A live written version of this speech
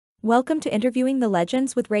Welcome to Interviewing the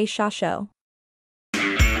Legends with Ray Shasho.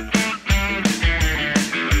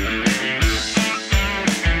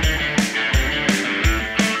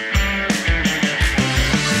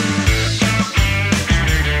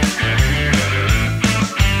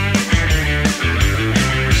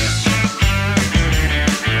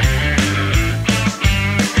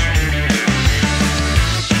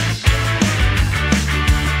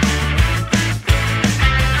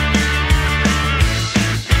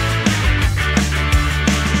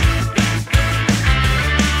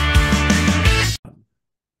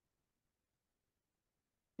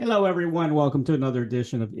 Hello, everyone. Welcome to another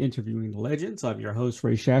edition of Interviewing the Legends. I'm your host,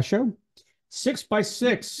 Ray Shasho.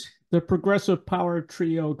 6x6, the progressive power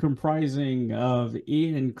trio comprising of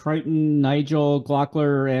Ian Crichton, Nigel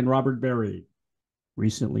Glockler, and Robert Berry,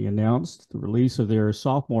 recently announced the release of their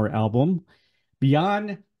sophomore album,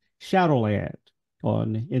 Beyond Shadowland,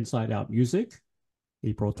 on InsideOutMusic.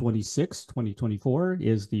 April 26, 2024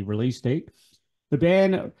 is the release date. The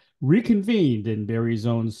band reconvened in Berry's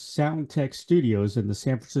own Soundtek Studios in the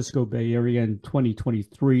San Francisco Bay Area in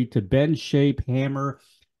 2023 to bend, shape, hammer,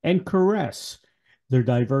 and caress their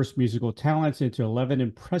diverse musical talents into 11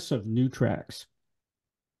 impressive new tracks.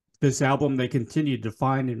 This album, they continued to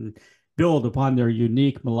find and build upon their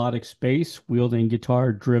unique melodic space, wielding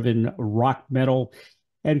guitar-driven rock, metal,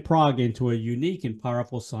 and prog into a unique and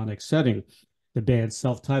powerful sonic setting. The band's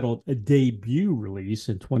self-titled debut release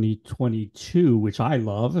in 2022, which I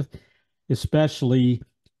love, especially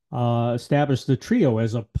established the trio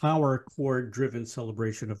as a power chord-driven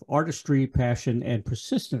celebration of artistry, passion, and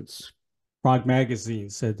persistence. Prog Magazine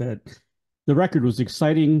said that the record was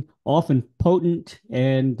exciting, often potent,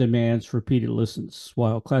 and demands repeated listens,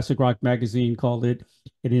 while Classic Rock Magazine called it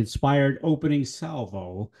an inspired opening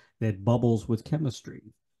salvo that bubbles with chemistry.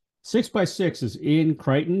 6x6 is Ian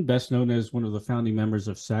Crichton, best known as one of the founding members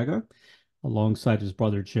of Saga. Alongside his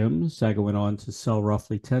brother Jim, Saga went on to sell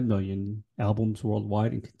roughly 10 million albums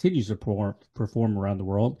worldwide and continues to perform around the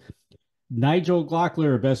world. Nigel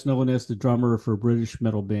Glockler, best known as the drummer for British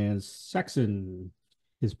metal band Saxon.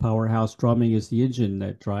 His powerhouse drumming is the engine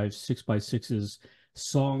that drives 6x6's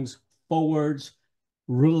songs forwards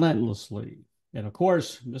relentlessly. And of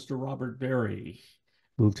course, Mr. Robert Berry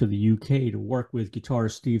moved to the UK to work with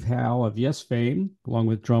guitarist Steve Howe of Yes fame, along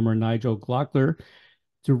with drummer Nigel Glockler,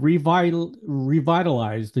 to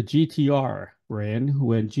revitalize the GTR brand.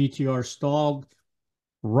 When GTR stalled,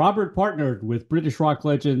 Robert partnered with British rock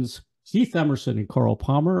legends Keith Emerson and Carl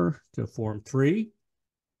Palmer to form Three.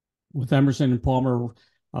 With Emerson and Palmer,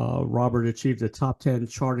 Robert achieved a top 10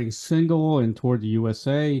 charting single and toured the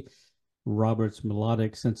USA. Robert's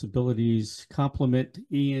melodic sensibilities complement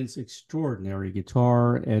Ian's extraordinary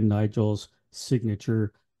guitar and Nigel's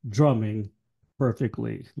signature drumming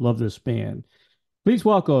perfectly. Love this band. Please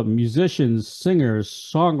welcome musician, singer,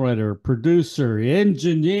 songwriter, producer,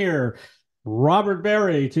 engineer, Robert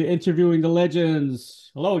Berry to Interviewing the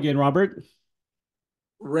Legends. Hello again, Robert.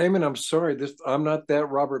 Raymond, I'm sorry. I'm not that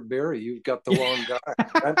Robert Berry. You've got the wrong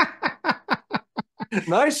guy.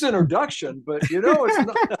 Nice introduction, but it's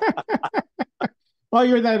not. Oh,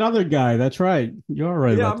 you're that other guy. That's right. You're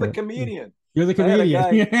right. Yeah, I'm the comedian. You're the comedian.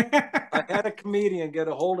 I had a comedian get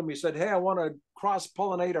a hold of me. Said, "Hey, I want to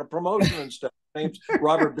cross-pollinate our promotion and stuff." His name's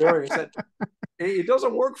Robert Berry. He said, "Hey, it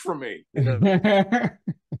doesn't work for me."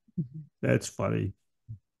 That's funny.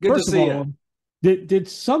 Good to see you. Did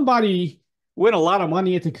somebody win a lot of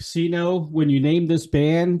money at the casino when you named this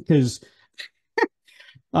band? Because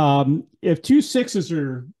if 2 6s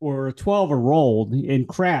or a 12 are rolled in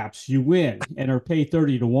craps, you win and are paid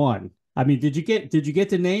 30 to 1. I mean, did you get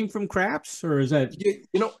the name from craps, or is that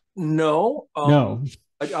no? No.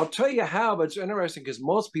 I'll tell you how, but it's interesting because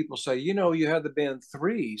most people say, you had the band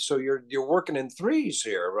Three, so you're working in threes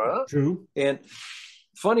here, right? True. And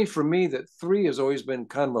funny for me that 3 has always been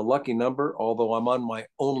kind of a lucky number, although I'm on my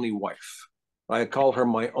only wife. I call her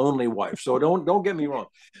my only wife, so don't get me wrong.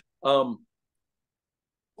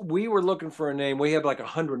 We were looking for a name. We had like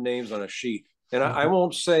 100 names on a sheet. And I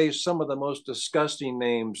won't say some of the most disgusting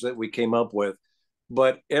names that we came up with,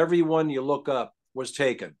 but everyone you look up was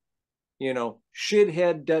taken.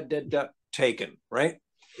 Shithead, taken, right?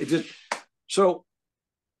 It just, so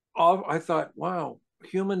I thought, wow,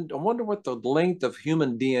 I wonder what the length of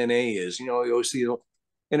human DNA is. You always see,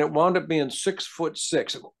 and it wound up being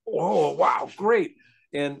 6'6". Oh, wow, great.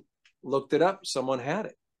 And looked it up. Someone had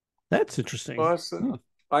it. That's interesting.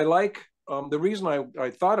 I like the reason I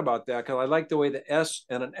thought about that, because I like the way the S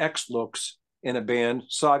and an X looks in a band.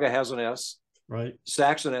 Saga has an S. Right.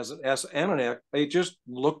 Saxon has an S and an X. They just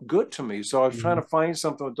look good to me. So I was trying to find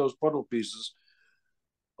something with those puddle pieces.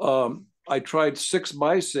 I tried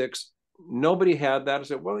 6x6. Nobody had that. I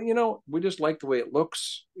said, well, we just like the way it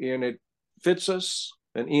looks and it fits us.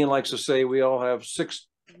 And Ian likes to say we all have six,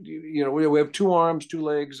 we have 2 arms, 2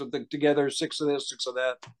 legs together, 6 of this, 6 of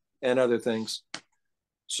that, and other things.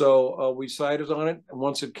 So we decided on it. And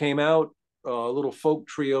once it came out, a little folk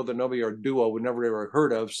trio that nobody, or duo, we never ever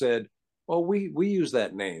heard of, said, "Oh, we use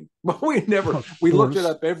that name, but we looked it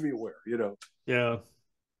up everywhere, Yeah,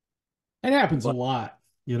 it happens a lot,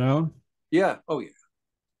 Yeah. Oh, yeah.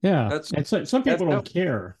 Yeah, and so, some people don't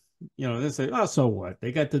care. They say, "Oh, so what?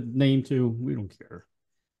 They got the name too. We don't care."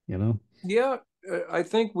 Yeah, I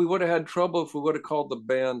think we would have had trouble if we would have called the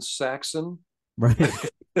band Saxon. Right.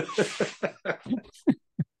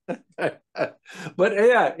 But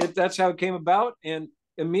yeah, that's how it came about, and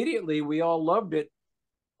immediately we all loved it.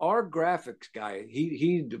 Our graphics guy,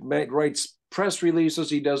 he writes press releases,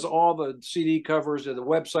 he does all the CD covers and the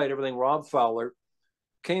website, everything. Rob Fowler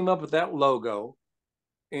came up with that logo,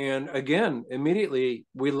 and again, immediately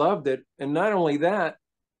we loved it. And not only that,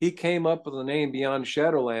 he came up with the name Beyond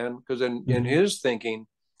Shadowland because in his thinking,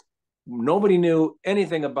 nobody knew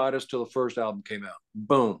anything about us till the first album came out.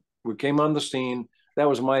 Boom, we came on the scene. That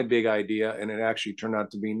was my big idea, and it actually turned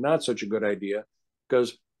out to be not such a good idea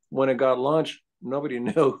because when it got launched, nobody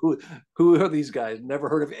knew who are these guys. Never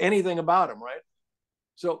heard of anything about them, right?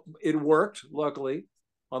 So it worked, luckily.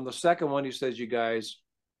 On the second one, he says, "You guys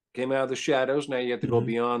came out of the shadows. Now you have to go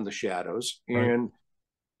beyond the shadows." Right. And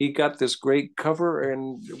he got this great cover,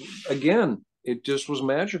 and again, it just was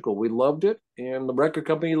magical. We loved it, and the record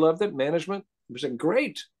company loved it. Management, we said,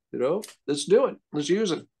 "Great, let's do it. Let's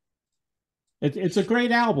use it." It's a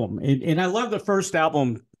great album, and I love the first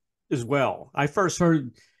album as well. I first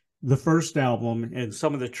heard the first album and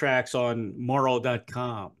some of the tracks on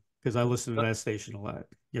Morrow.com because I listen to that station a lot.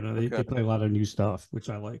 They play a lot of new stuff, which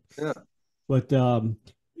I like. Yeah. But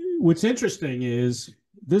what's interesting is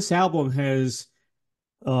this album has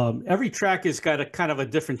every track has got a kind of a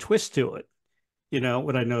different twist to it.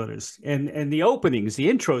 What I noticed, and the openings, the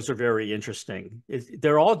intros are very interesting.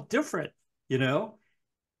 They're all different.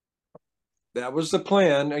 That was the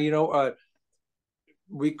plan.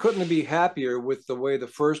 We couldn't be happier with the way the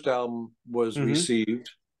first album was received,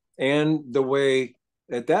 and the way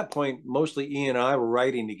at that point mostly Ian and I were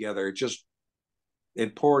writing together.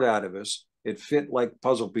 It poured out of us. It fit like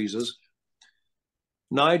puzzle pieces.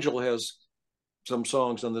 Nigel has some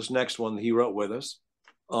songs on this next one that he wrote with us.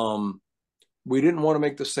 We didn't want to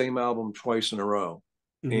make the same album twice in a row.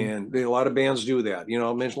 And a lot of bands do that.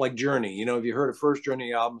 It's like Journey. If you heard a first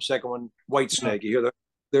Journey album, second one, Whitesnake, you hear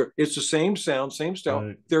it's the same sound, same style.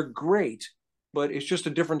 Right. They're great, but it's just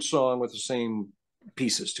a different song with the same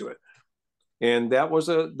pieces to it. And that was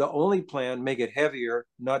the only plan, make it heavier,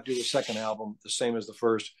 not do the second album the same as the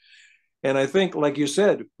first. And I think, like you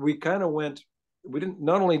said, we kind of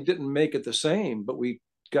not only didn't make it the same, but we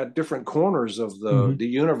got different corners of the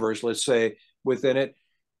universe, let's say, within it.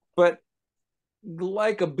 But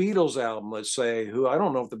like a Beatles album, let's say, who I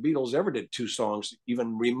don't know if the Beatles ever did 2 songs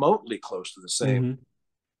even remotely close to the same.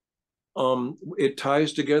 It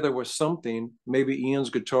ties together with something, maybe Ian's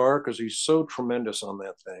guitar, because he's so tremendous on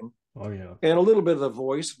that thing. Oh, yeah. And a little bit of the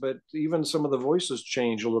voice, but even some of the voices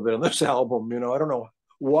change a little bit on this album. I don't know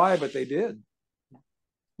why, but they did.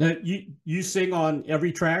 Now, you sing on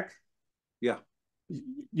every track? Yeah.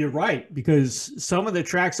 You're right, because some of the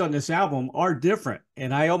tracks on this album are different.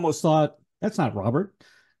 And I almost thought, that's not Robert.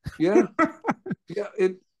 Yeah. Yeah.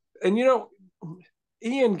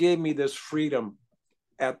 Ian gave me this freedom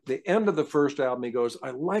at the end of the first album. He goes,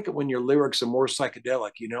 "I like it when your lyrics are more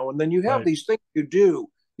psychedelic, and then you have these things you do,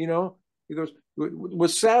 he goes, with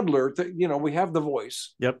Sadler, we have the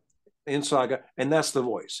voice. Yep. In Saga, and that's the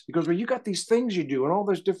voice. He goes, "Well, you got these things you do and all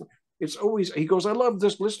this different." It's always, he goes, "I love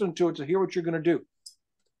this, listening to it, to hear what you're going to do."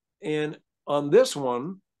 And on this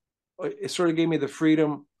one, it sort of gave me the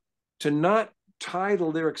freedom to not tie the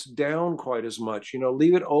lyrics down quite as much,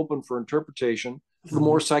 leave it open for interpretation, the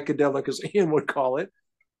more psychedelic, as Ian would call it.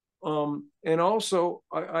 And also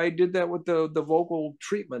I did that with the vocal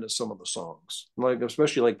treatment of some of the songs,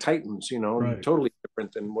 especially like Titans, totally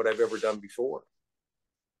different than what I've ever done before.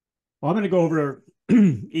 Well, I'm going to go over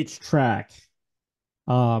each track,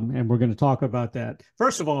 and we're going to talk about that.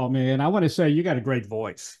 First of all, man, I want to say you got a great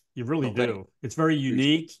voice. You really do. It's very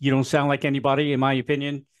unique. You don't sound like anybody, in my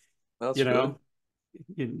opinion. That's good.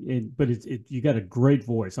 But you got a great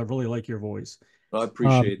voice. I really like your voice. I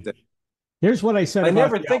appreciate that. Here's what I said. I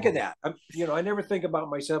never think of that. I never think about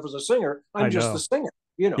myself as a singer. I'm just the singer.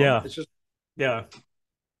 Yeah. It's just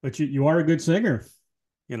But you are a good singer.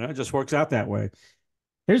 It just works out that way.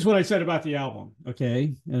 Here's what I said about the album.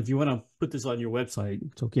 Okay, and if you want to put this on your website,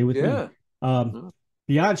 it's okay with me. Um,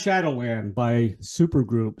 Beyond Shadowland by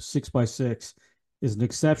Supergroup 6x6 is an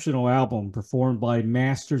exceptional album performed by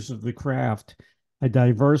masters of the craft, a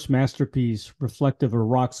diverse masterpiece reflective of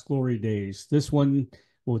rock's glory days. This one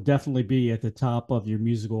will definitely be at the top of your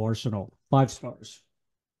musical arsenal. 5 stars.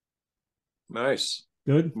 Nice.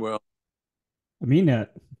 Good. Well, I mean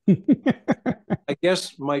that. I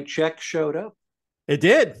guess my check showed up. It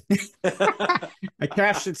did. I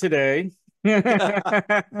cashed it today.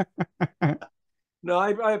 No,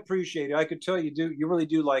 I appreciate it. I could tell you really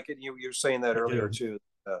do like it. You were saying that earlier too.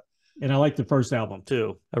 And I liked the first album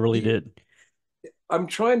too. I really did. I'm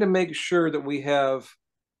trying to make sure that we have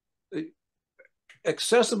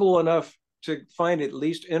accessible enough to find at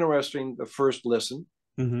least interesting the first listen,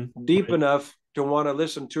 deep enough to want to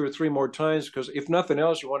listen 2 or 3 more times, because if nothing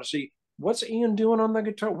else, you want to see what's Ian doing on the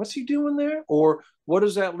guitar? What's he doing there? Or what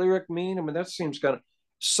does that lyric mean? I mean, that seems kind of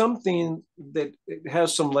something that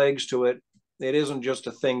has some legs to it. It isn't just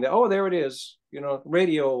a thing that, oh, there it is,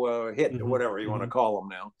 radio hit or whatever you want to call them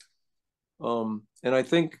now. And I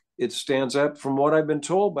think it stands up from what I've been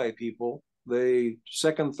told by people. They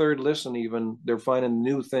second, third listen, even they're finding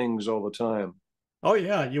new things all the time. Oh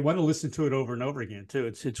yeah, you want to listen to it over and over again too.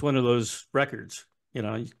 It's one of those records, you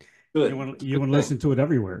want to listen to it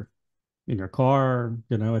everywhere, in your car,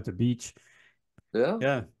 at the beach.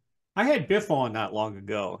 Yeah. I had Biff on not long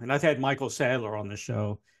ago, and I've had Michael Sadler on the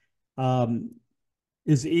show.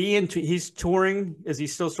 Is Ian? He's touring. Is he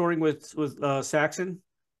still touring with Saxon?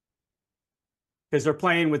 Because they're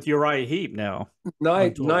playing with Uriah Heep now.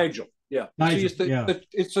 Nigel. Yeah. Nigel,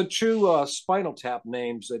 it's the 2 Spinal Tap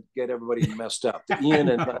names that get everybody messed up. The Ian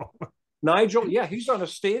and Nigel. Yeah, he's on a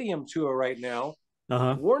stadium tour right now.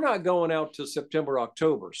 We're not going out to September,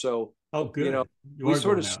 October. So, good. We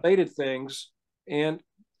sort of stated things, and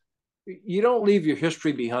you don't leave your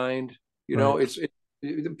history behind. It's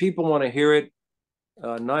people want to hear it.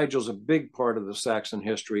 Nigel's a big part of the Saxon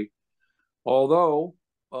history, although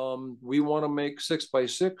we want to make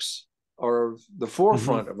 6x6 or the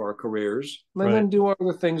forefront of our careers, and then do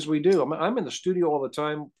other things we do. I'm in the studio all the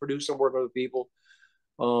time, producing, working with people.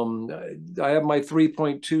 I have my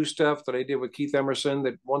 3.2 stuff that I did with Keith Emerson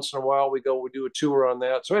that once in a while we do a tour on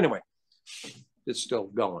that. So anyway, it's still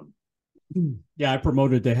going. Yeah, I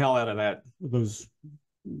promoted the hell out of those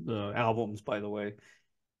albums, by the way.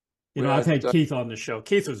 I've had Keith on the show.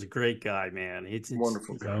 Keith was a great guy, man. It's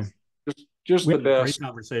wonderful guy. Just the best. Great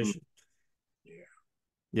conversation.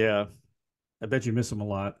 Yeah. I bet you miss him a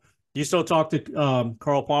lot. Do you still talk to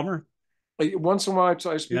Carl Palmer? Once in a while,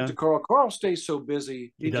 I speak to Carl. Carl stays so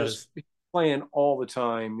busy. He's just playing all the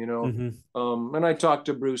time, And I talked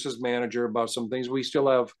to Bruce's manager about some things. We still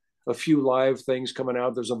have a few live things coming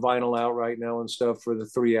out. There's a vinyl out right now and stuff for the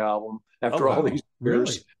 3 album after all these years.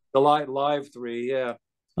 Really? The live 3, yeah.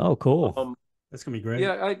 Oh, cool. That's gonna be great.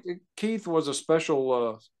 Yeah, Keith was a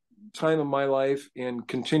special time in my life and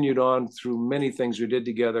continued on through many things we did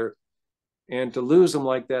together. And to lose him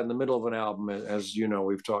like that in the middle of an album, as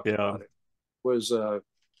we've talked about it, was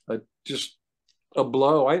just a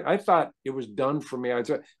blow. I thought it was done for me. I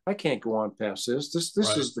thought, I can't go on past this.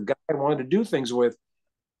 This is the guy I wanted to do things with.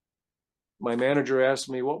 My manager asked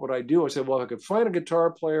me, what would I do? I said, well, if I could find a guitar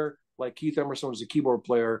player like Keith Emerson was a keyboard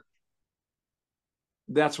player,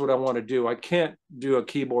 that's what I want to do. I can't do a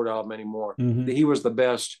keyboard album anymore. He was the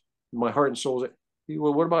best. My heart and soul.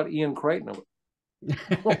 Well, what about Ian Crichton?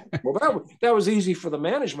 Well, that was easy for the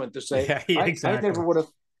management to say. Yeah, exactly. I never would have.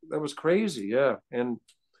 That was crazy. Yeah, and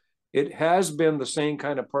it has been the same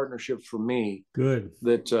kind of partnership for me. Good.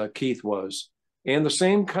 That Keith was, and the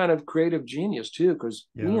same kind of creative genius too. Because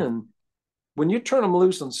Ian, when you turn him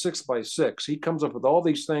loose on 6x6, he comes up with all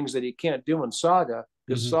these things that he can't do in Saga,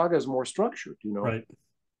 because Saga is more structured. Right.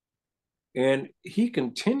 And he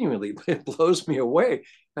continually, it blows me away.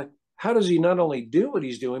 How does he not only do what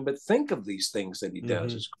he's doing, but think of these things that he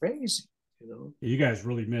does? It's crazy, You guys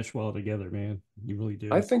really mesh well together, man. You really do.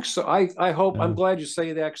 I think so. I hope. I'm glad you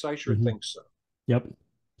say that, because I sure think so. Yep.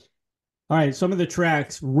 All right. Some of the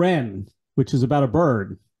tracks, Wren, which is about a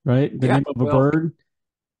bird, right? The name of a bird.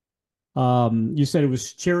 You said it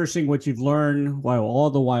was cherishing what you've learned while all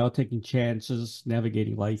the while taking chances,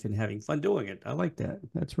 navigating life, and having fun doing it. I like that.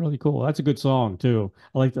 That's really cool. That's a good song too.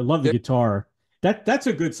 I love the guitar. That's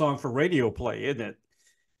a good song for radio play, isn't it?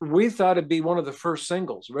 We thought it'd be one of the first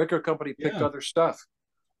singles. The record company picked other stuff.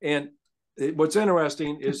 And what's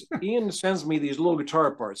interesting is Ian sends me these little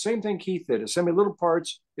guitar parts. Same thing Keith did. Send me little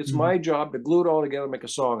parts. It's my job to glue it all together, make a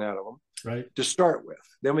song out of them. Right. To start with.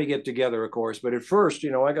 Then we get together, of course. But at first,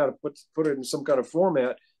 I got to put it in some kind of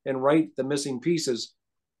format and write the missing pieces.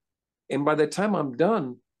 And by the time I'm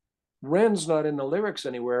done, Wren's not in the lyrics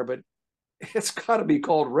anywhere, but it's got to be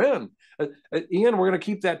called Ren. Ian, we're going to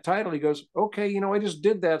keep that title. He goes, okay, you know, I just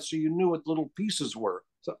did that so you knew what little pieces were.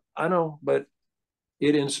 So I know, but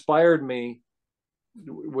it inspired me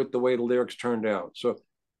with the way the lyrics turned out. So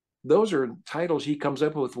those are titles he comes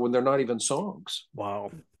up with when they're not even songs.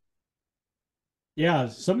 Wow. Yeah,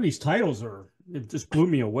 some of these titles it just blew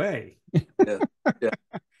me away. Yeah. Yeah.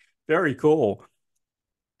 Very cool.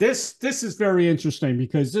 This is very interesting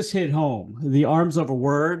because this hit home. The Arms of a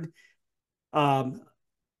Word.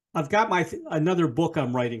 I've got another book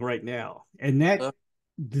I'm writing right now, and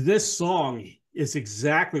this song is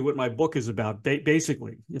exactly what my book is about.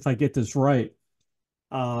 Basically, if I get this right,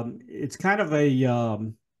 it's kind of a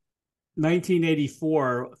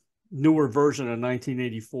 1984 newer version of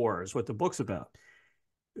 1984 is what the book's about.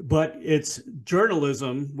 But it's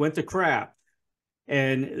journalism went to crap,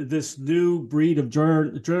 and this new breed of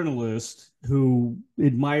journalists who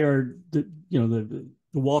admired the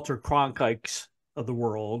Walter Cronkite's of the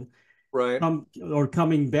world, right,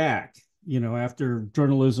 coming back, after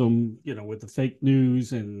journalism, with the fake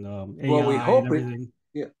news and AI, well, we hope and everything.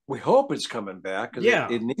 We hope it's coming back. Yeah.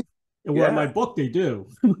 Well, in my book, they do.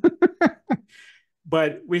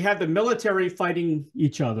 But we had the military fighting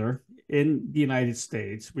each other in the United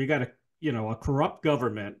States. We got a corrupt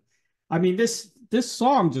government. I mean, this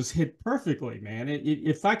song just hit perfectly, man.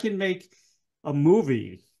 If I can make a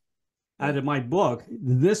movie out of my book,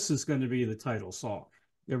 this is going to be the title song.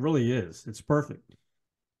 It really is. It's perfect.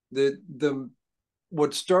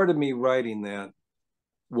 What started me writing that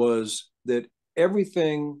was that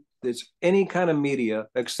everything that's any kind of media,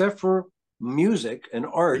 except for music and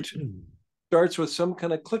art, starts with some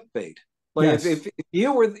kind of clickbait. Like yes. if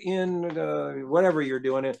you were in whatever you're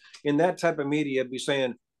doing in that type of media, it'd be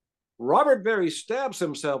saying, Robert Berry stabs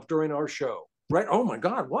himself during our show, right? Oh my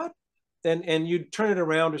God, what? And you'd turn it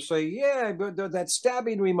around to say, yeah, but that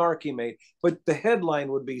stabbing remark he made. But the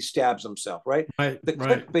headline would be stabs himself, right? The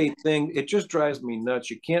clickbait thing, it just drives me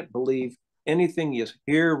nuts. You can't believe anything you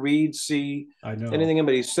hear, read, see, anything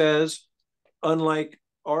anybody says, unlike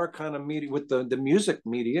our kind of media with the music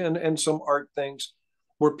media and some art things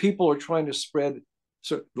where people are trying to spread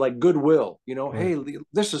like goodwill, hey,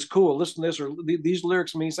 this is cool, listen to this, or these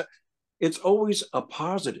lyrics mean something. It's always a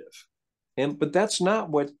positive. But that's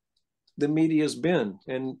not what the media has been.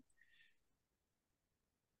 And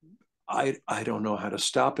I don't know how to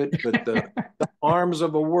stop it, but the arms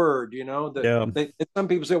of a word, some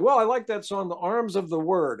people say, well, I like that song, The Arms of the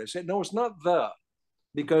Word. I said, no, it's not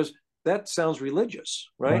because that sounds religious,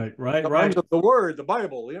 right? Right. Arms of the Word, the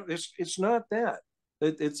Bible, it's not that.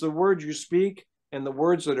 It's the words you speak and the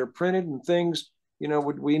words that are printed and things,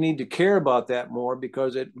 we need to care about that more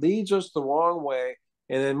because it leads us the wrong way.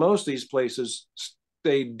 And then most of these places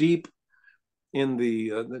stay deep in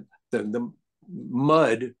the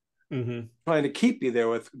mud, trying to keep you there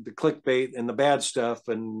with the clickbait and the bad stuff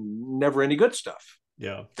and never any good stuff.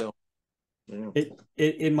 Yeah. So,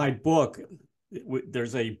 in my book,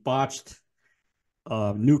 there's a botched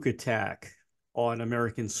nuke attack on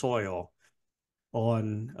American soil.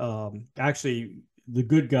 Actually, the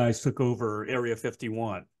good guys took over Area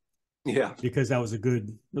 51. Yeah, because that was a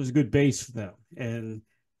good base for them, and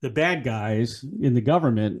the bad guys in the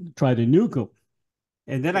government tried to nuke them.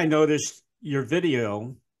 And then I noticed your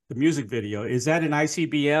video, the music video. Is that an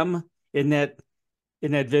ICBM in that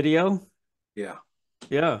video? Yeah.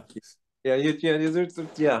 Yeah. Yeah.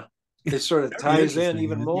 It sort of ties in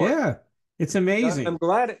even more. Yeah. It's amazing. I'm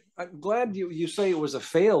glad you say it was a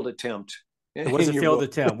failed attempt. It was a failed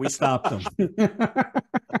attempt. We stopped them.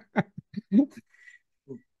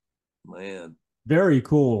 Man. Very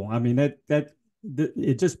cool. I mean, that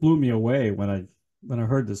it just blew me away when I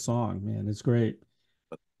heard the song, man. It's great.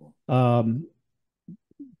 Can't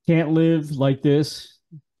Live Like This.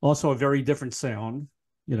 Also a very different sound,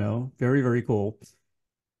 very, very cool.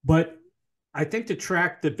 But I think the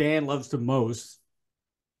track the band loves the most.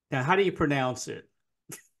 Now, how do you pronounce it?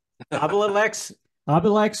 Obelix?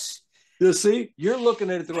 You see, you're looking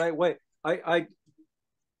at it the right way.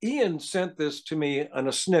 Ian sent this to me on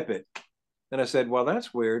a snippet, and I said, well,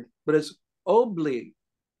 that's weird, but it's obli,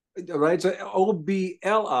 right? It's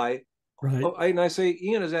OBLI. Right. And I say,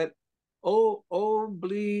 Ian, is that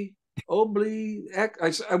obli? How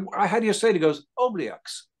do you say it? He goes,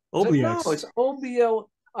 obliux. Obliux. No, it's OBLI.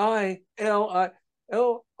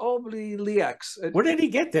 Obliux. Where did he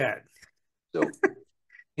get that? So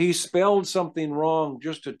he spelled something wrong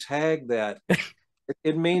just to tag that.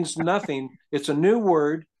 It means nothing. It's a new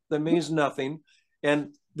word that means nothing.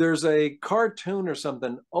 And there's a cartoon or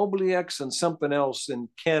something, Oblix and something else in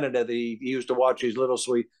Canada that he used to watch these little,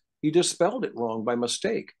 so he just spelled it wrong by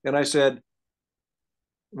mistake. And I said,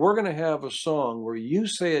 we're going to have a song where you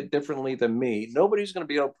say it differently than me. Nobody's going to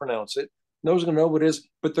be able to pronounce it. Nobody's going to know what it is,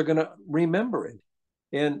 but they're going to remember it.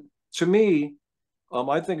 And to me,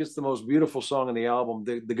 I think it's the most beautiful song on the album.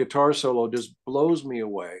 The guitar solo just blows me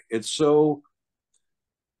away. It's so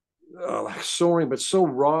soaring, but so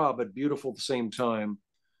raw, but beautiful at the same time.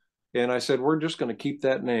 And I said, we're just going to keep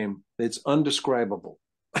that name. It's undescribable.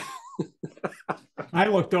 I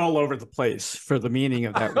looked all over the place for the meaning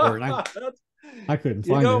of that word. I couldn't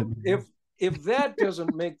find it. If that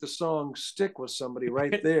doesn't make the song stick with somebody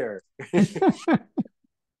right there.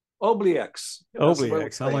 Obliex.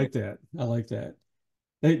 Obliex. I like that. I like that.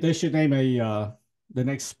 They should name the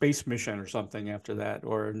next space mission or something after that,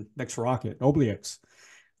 or next rocket. Obliex.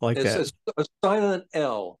 Like it's that. A silent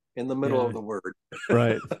L in the middle of the word.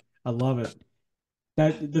 Right. I love it.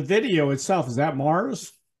 That the video itself, is that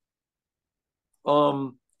Mars?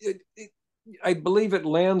 I believe it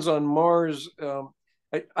lands on Mars.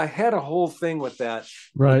 I had a whole thing with that.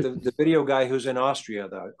 Right. The video guy who's in Austria,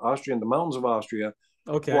 the mountains of Austria.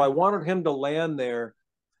 Okay. Well, I wanted him to land there,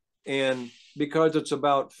 and because it's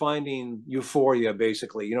about finding euphoria,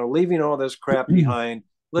 basically, you know, leaving all this crap behind.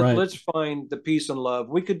 Let's find the peace and love.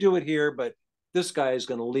 We could do it here, but this guy is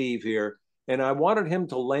going to leave here. And I wanted him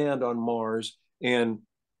to land on Mars, and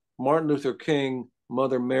Martin Luther King,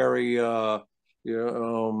 Mother Mary, John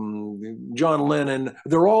Lennon,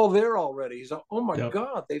 they're all there already. He's like, oh my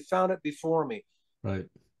God, they found it before me. Right.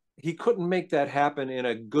 He couldn't make that happen in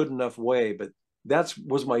a good enough way, but that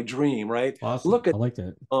was my dream, right? Awesome. Look at I like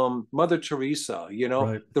that. Mother Teresa, you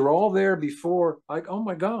know, they're all there before. Like, oh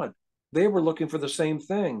my God, they were looking for the same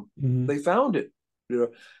thing. Mm-hmm. They found it.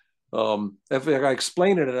 You know, if I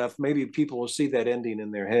explain it enough, maybe people will see that ending in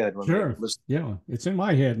their head. Sure. Yeah, it's in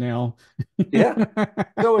my head now. Yeah.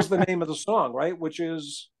 So is the name of the song, right? Which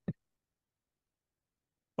is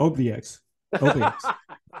Obliex. Obliex.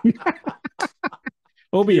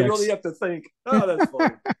 Obliex. You really have to think. Oh, that's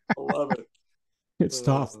funny. I love it. It's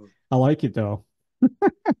tough. I like it though.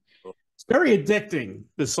 It's very addicting,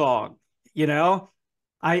 the song. You know,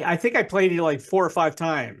 I think I played it like 4 or 5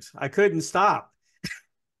 times. I couldn't stop.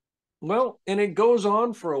 Well, and it goes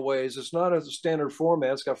on for a ways. It's not a standard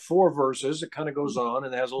format. It's got 4 verses. It kind of goes on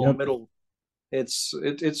and has a little middle. It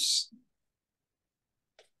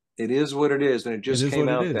is what it is, and it just came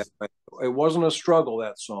out that way. It wasn't a struggle,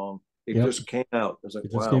 that song. It just came out. It was like,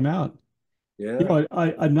 it just came out. Yeah. You know,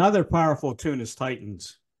 another powerful tune is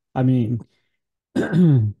Titans. I mean,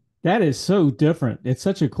 that is so different. It's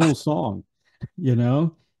such a cool song. You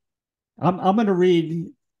know, I'm going to read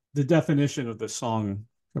the definition of the song,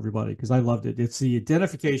 everybody, because I loved it. It's the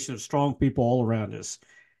identification of strong people all around us.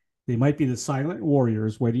 They might be the silent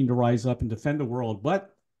warriors waiting to rise up and defend the world,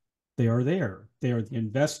 but they are there. They are the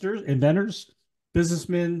inventors,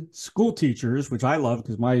 businessmen, school teachers, which I love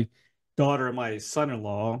because my daughter and my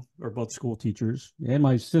son-in-law are both school teachers, and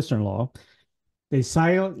my sister-in-law. They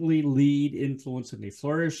silently lead, influence, and they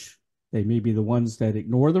flourish. They may be the ones that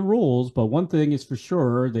ignore the rules, but one thing is for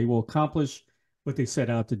sure, they will accomplish what they set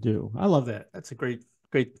out to do. I love that. That's a great.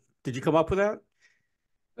 Did you come up with that?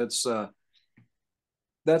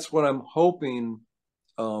 That's what I'm hoping.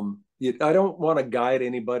 I don't want to guide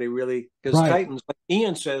anybody really, because Titans, like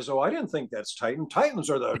Ian says, oh, I didn't think that's Titan. Titans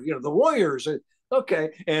are the warriors. Okay.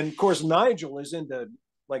 And of course, Nigel is into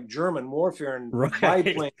like German warfare and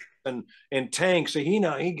biplanes and tanks. So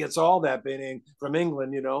he gets all that from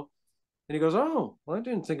England, you know. And he goes, oh, well, I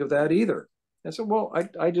didn't think of that either. I said, well,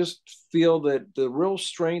 I just feel that the real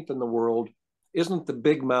strength in the world isn't the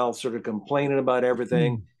big mouth sort of complaining about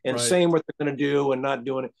everything and saying what they're going to do and not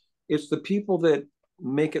doing it. It's the people that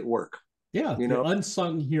make it work. Yeah, you know,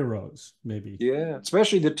 unsung heroes, maybe. Yeah,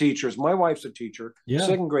 especially the teachers. My wife's a teacher,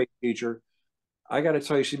 second grade teacher. I got to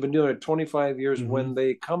tell you, she's been doing it 25 years. Mm-hmm. When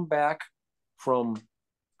they come back from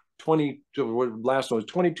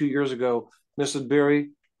 22 years ago, Mrs.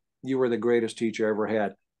 Berry, you were the greatest teacher I ever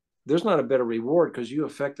had. There's not a better reward because you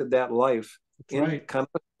affected that life in kind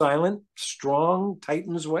of a silent, strong,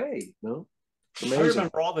 Titans way. You know? Amazing. I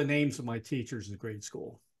remember all the names of my teachers in grade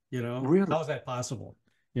school. You know, really? How is that possible?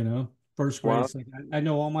 You know, first grade, like, I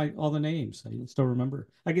know all the names. I still remember.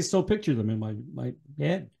 I can still picture them in my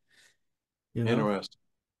head. You know? Interesting.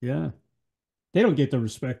 Yeah, they don't get the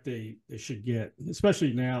respect they should get,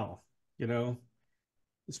 especially now. You know,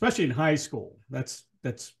 especially in high school. That's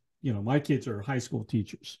you know, my kids are high school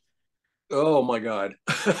teachers. Oh my God.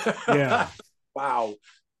 Yeah. Wow.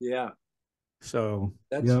 Yeah. So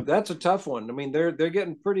that's a tough one. I mean, they're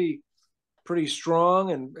getting pretty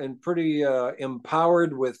strong and pretty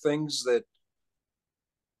empowered with things that,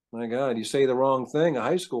 my God, you say the wrong thing. A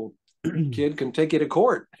high school kid can take you to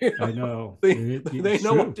court. I know. They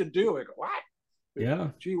know what to do. I go, what? Yeah.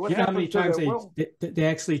 Gee, what you know how many happened to times they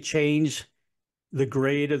actually change the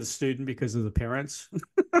grade of the student because of the parents?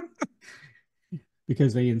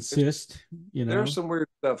 Because they insist, you know. There's some weird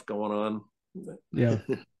stuff going on. Yeah,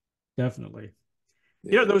 definitely.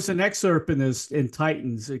 You know, there was an excerpt in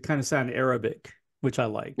Titans. It kind of sounded Arabic, which I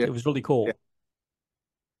liked. Yeah. It was really cool. Yeah.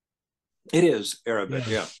 It is Arabic,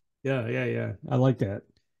 yeah. Yeah. I like that.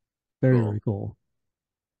 Very cool.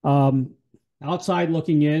 Outside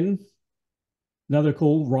looking in, another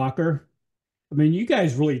cool rocker. I mean, you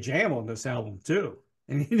guys really jam on this album too.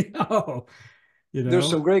 you know, There's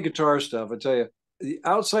some great guitar stuff. I tell you, the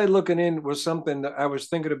outside looking in was something that I was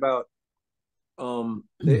thinking about.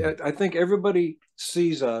 I think everybody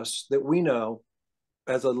sees us that we know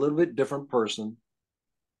as a little bit different person,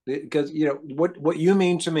 because you know what you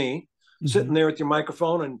mean to me, sitting there with your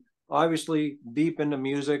microphone and obviously deep into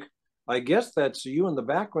music. I guess that's you in the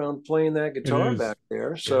background playing that guitar back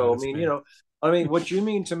there. So yeah, I mean, you know, what you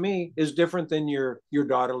mean to me is different than your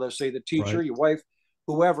daughter, let's say, the teacher, your wife,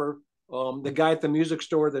 whoever, the guy at the music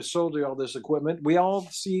store that sold you all this equipment. We all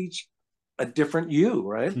see a different you,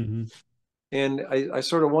 right? And I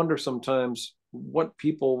sort of wonder sometimes what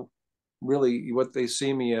people really, what they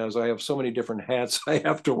see me as. I have so many different hats I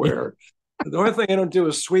have to wear. The only thing I don't do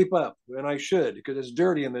is sweep up, and I should, because it's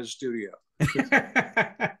dirty in this studio.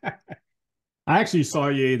 I actually saw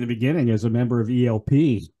you in the beginning as a member of ELP.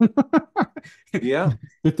 Yeah.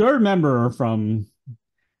 The third member from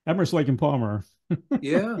Emerson, Lake and Palmer.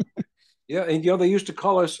 Yeah. Yeah. And, you know, they used to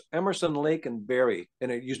call us Emerson, Lake and Barry,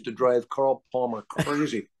 and it used to drive Carl Palmer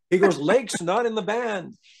crazy. He goes, Lake's not in the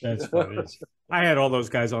band. That's funny. I had all those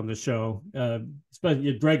guys on the show,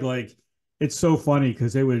 especially Greg Lake. It's so funny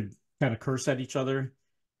because they would kind of curse at each other.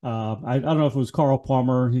 I don't know if it was Carl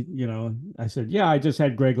Palmer. You know, I said, yeah, I just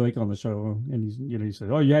had Greg Lake on the show, and he said,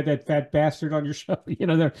 oh, you had that fat bastard on your show. You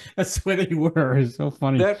know, that's the way they were. It's so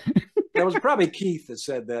funny. That was probably Keith that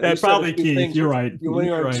said that. That's probably Keith. You're right. When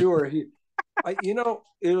you're on tour, you know,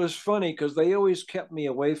 it was funny because they always kept me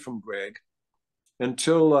away from Greg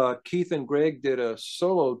until Keith and Greg did a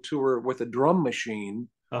solo tour with a drum machine.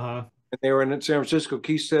 And they were in San Francisco.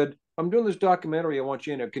 Keith said, I'm doing this documentary. I want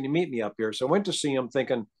you in there. Can you meet me up here? So I went to see him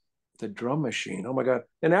thinking, the drum machine. Oh my God.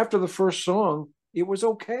 And after the first song, it was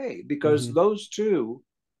okay because those two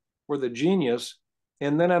were the genius.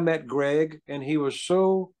 And then I met Greg and he was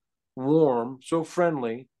so warm, so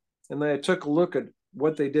friendly. And then I took a look at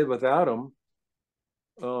what they did without him.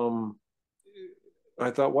 I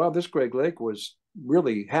thought, wow, this Greg Lake was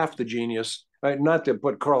really half the genius. Not to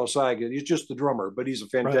put Carlos Saga, he's just the drummer, but he's a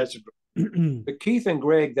fantastic drummer. But Keith and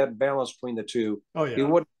Greg, that balance between the two, it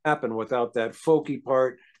wouldn't happen without that folky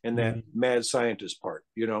part and that mad scientist part,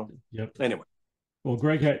 you know? Yep. Anyway. Well,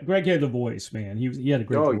 Greg had the voice, man. He had a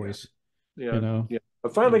great voice. Yeah. You know? Yeah. I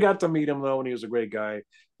finally got to meet him though, and he was a great guy,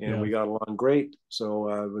 and we got along great. So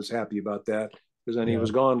I was happy about that. Because then he was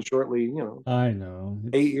gone shortly, you know. I know.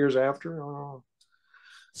 8 years after.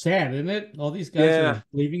 Sad, isn't it? All these guys are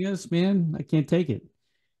leaving us, man. I can't take it.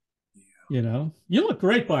 You know, you look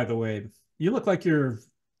great, by the way. You look like you're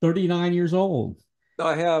 39 years old.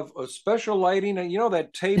 I have a special lighting, and you know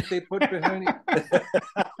that tape they put behind you.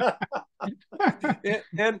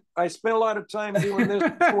 and I spent a lot of time doing this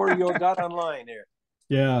before you got online here.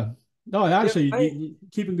 Yeah. No, actually, you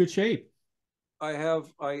keep in good shape.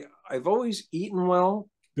 I've always eaten well.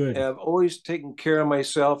 Good. I've always taken care of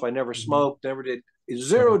myself. I never smoked, never did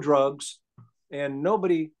zero drugs. And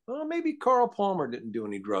nobody, maybe Carl Palmer didn't do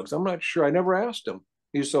any drugs. I'm not sure. I never asked him.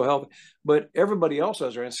 He was so healthy. But everybody else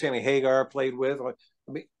has there. And Sammy Hagar played with. I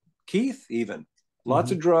mean, Keith even.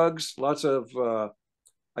 Lots of drugs. Lots of,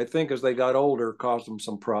 I think as they got older, caused them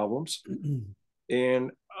some problems.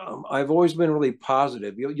 And I've always been really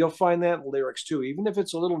positive. You'll find that in lyrics too. Even if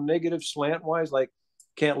it's a little negative slant-wise, like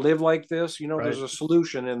can't live like this. You know, there's a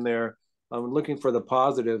solution in there. I'm looking for the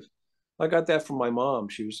positive. I got that from my mom.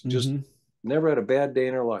 She was just... never had a bad day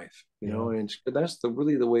in her life, you know, and that's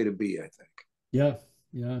really the way to be, I think. Yeah.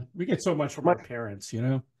 Yeah. We get so much from our parents, you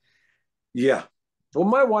know? Yeah. Well,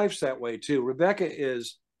 my wife's that way too. Rebecca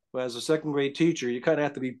is, as a second grade teacher, you kind of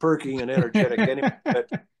have to be perky and energetic anyway, but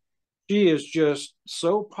she is just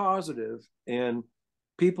so positive, and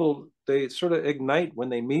people, they sort of ignite when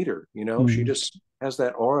they meet her, you know, she just has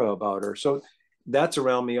that aura about her. So that's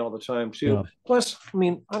around me all the time too. Yeah. Plus, I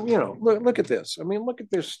mean, you know, look at this. I mean, look at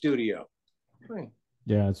this studio.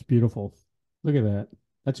 Yeah, it's beautiful. Look at that.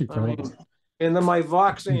 That's incredible. I mean, and then my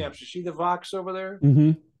Vox amps. You see the Vox over there?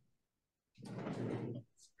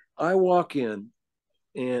 I walk in,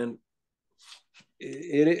 and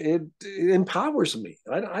it empowers me.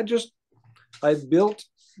 I built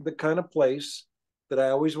the kind of place that I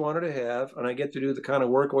always wanted to have, and I get to do the kind of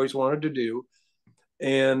work I always wanted to do.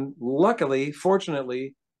 And luckily,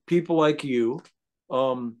 fortunately, people like you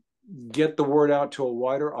get the word out to a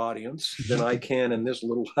wider audience than I can in this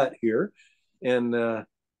little hut here. And I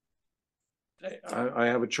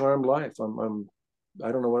have a charmed life.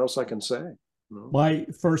 I don't know what else I can say. My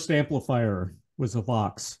first amplifier was a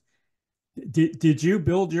Vox. Did you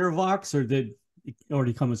build your Vox, or did it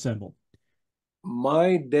already come assembled?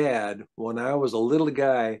 My dad, when I was a little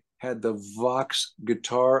guy, had the Vox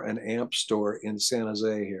guitar and amp store in San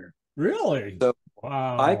Jose here. Really? So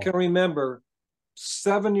wow. I can remember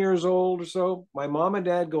 7 years old or so, my mom and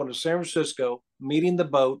dad going to San Francisco, meeting the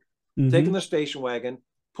boat, taking the station wagon,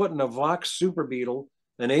 putting a Vox Super Beetle,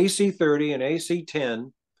 an AC-30, an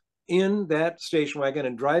AC-10 in that station wagon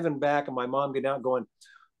and driving back, and my mom getting out going,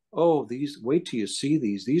 oh, wait till you see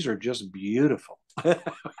these. These are just beautiful. Wow.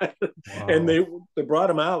 And they brought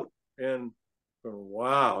them out, and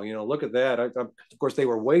wow, look at that. Of course, they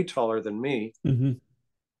were way taller than me.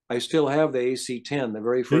 I still have the AC-10, the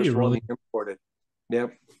very first one they imported.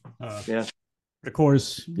 Yep. Yeah. Of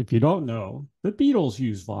course, if you don't know, the Beatles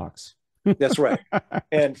use Vox. That's right.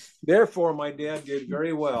 And therefore, my dad did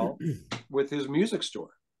very well with his music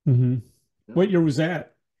store. What year was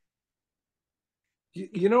that?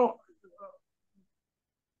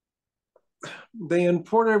 They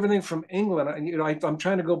imported everything from England. I'm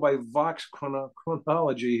trying to go by Vox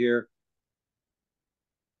chronology here.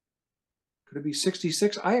 Could it be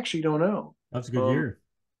 66? I actually don't know. That's a good year.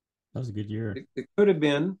 That was a good year. It could have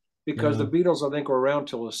been, because the Beatles, I think, were around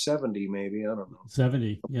till the 70, maybe. I don't know.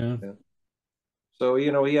 70, yeah. So, he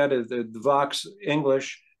had the Vox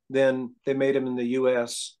English, then they made him in the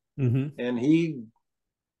US, and he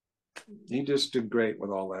just did great with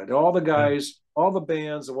all that. All the guys, all the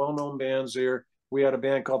bands, the well-known bands here. We had a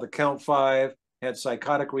band called the Count Five, had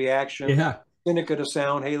Psychotic Reaction, Syndicate of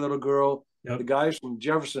Sound, Hey Little Girl. The guys from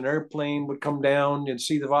Jefferson Airplane would come down and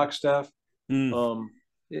see the Vox stuff.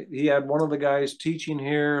 He had one of the guys teaching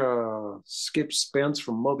here, Skip Spence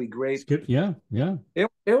from Moby Grape. Skip, yeah. It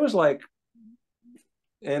was like,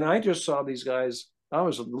 and I just saw these guys. I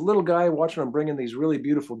was a little guy watching them bringing these really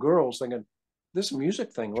beautiful girls, thinking, this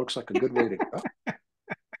music thing looks like a good way to go.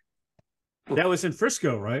 That was in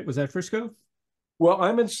Frisco, right? Was that Frisco? Well,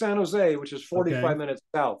 I'm in San Jose, which is 45 minutes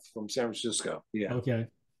south from San Francisco. Yeah. Okay.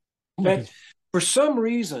 And for some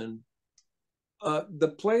reason,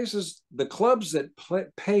 the clubs that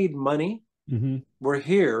paid money were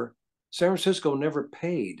here. San Francisco never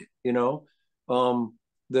paid,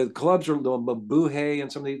 the clubs are the Buhay and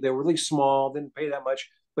some of they were really small, didn't pay that much.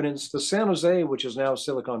 But in the San Jose, which is now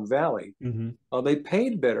Silicon Valley, they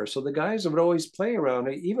paid better. So the guys that would always play around,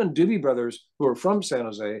 even Doobie Brothers, who are from San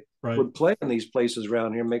Jose, would play in these places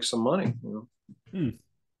around here and make some money.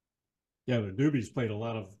 Yeah, the Doobies played a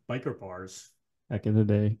lot of biker bars back in the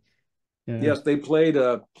day. Yeah. Yes, they played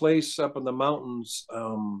a place up in the mountains.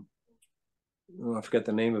 I forget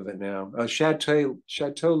the name of it now. Chateau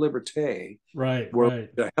Liberté, where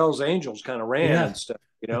the Hell's Angels kind of ran and stuff.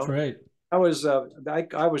 That's right. I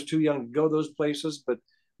was too young to go those places, but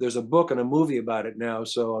there's a book and a movie about it now.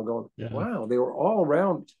 So I'm going, wow, they were all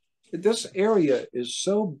around. This area is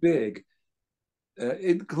so big,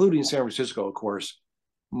 including San Francisco, of course.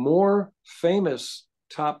 More famous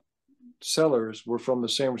top sellers were from the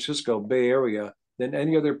San Francisco Bay Area than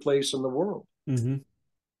any other place in the world.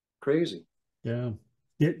 Crazy. Yeah.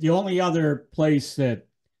 The only other place that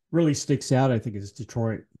really sticks out, I think, is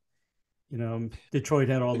Detroit. Detroit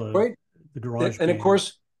had all the garage and of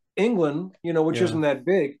course England, which isn't that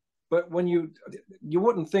big, but when you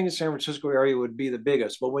wouldn't think the San Francisco area would be the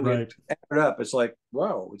biggest, but when you add it up, it's like,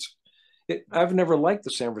 wow, I've never liked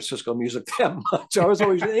the San Francisco music that much. I was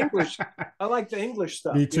always English. I like the English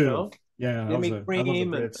stuff. Me too. Yeah, Jimmy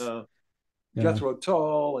Cream and Jethro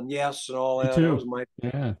Tull and Yes and all that. That was my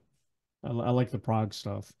I like the Prog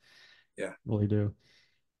stuff. Yeah, really do.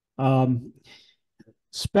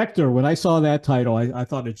 Spectre, when I saw that title, I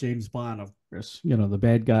thought of James Bond, of course, the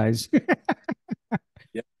bad guys.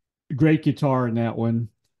 Great guitar in that one.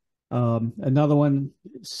 Another one,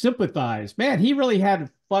 Sympathize. Man, he really had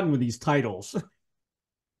fun with these titles.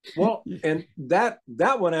 Well, and that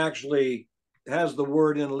one actually has the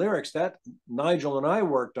word in lyrics. That Nigel and I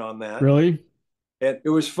worked on that. Really? And it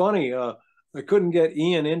was funny. I couldn't get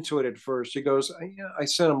Ian into it at first. He goes, I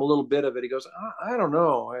sent him a little bit of it. He goes, I don't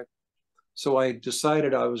know. So I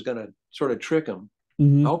decided I was going to sort of trick him.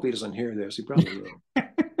 I hope he doesn't hear this. He probably will.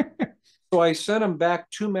 So I sent him back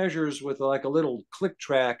 2 measures with like a little click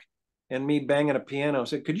track, and me banging a piano. I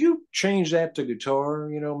said, could you change that to guitar?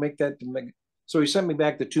 You know, make that. So he sent me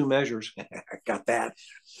back the 2 measures. I got that.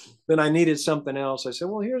 Then I needed something else. I said,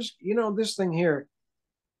 well, here's, you know, this thing here.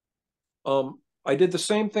 I did the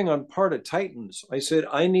same thing on part of Titans. I said,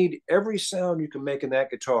 I need every sound you can make in that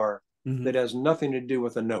guitar that has nothing to do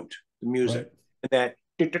with a note, the music, and that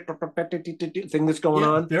thing that's going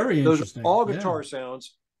on. Very interesting. Those are all guitar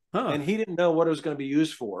sounds. And he didn't know what it was going to be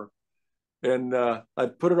used for. And I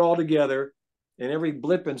put it all together, and every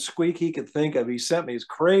blip and squeak he could think of, he sent me. He's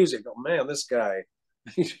crazy. I go, man, this guy,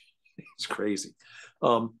 he's crazy.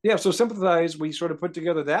 Yeah, so Sympathize, we sort of put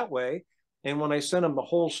together that way. And when I sent him the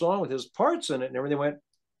whole song with his parts in it and everything, went,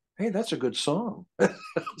 hey, that's a good song.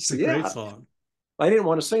 It's a great song. I didn't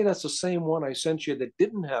want to say that's the same one I sent you that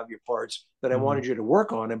didn't have your parts that I wanted you to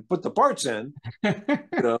work on and put the parts in. You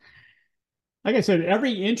know? Like I said,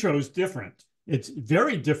 every intro is different. It's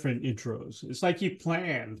very different intros. It's like you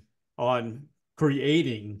planned on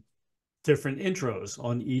creating different intros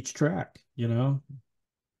on each track, you know?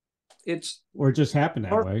 Or it just happened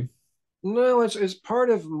that way. No, it's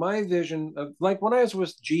part of my vision of, like, when I was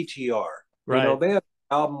with GTR, you know, they have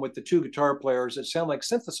an album with the 2 guitar players that sound like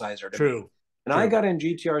synthesizer to me. And I got in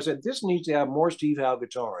GTR, I said, this needs to have more Steve Howe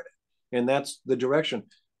guitar in it. And that's the direction.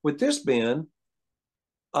 With this band,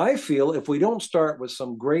 I feel if we don't start with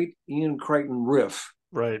some great Ian Crichton riff,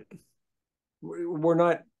 we're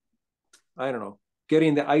not, I don't know,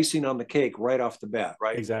 getting the icing on the cake right off the bat,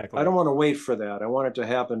 right? Exactly. I don't want to wait for that. I want it to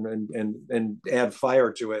happen and add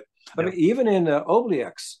fire to it. I mean, even in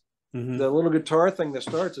Obliex, the little guitar thing that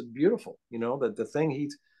starts is beautiful. You know, the thing he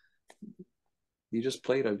just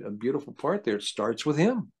played a beautiful part there. It starts with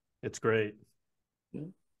him. It's great. Yeah.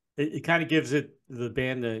 It kind of gives the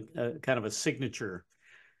band a kind of a signature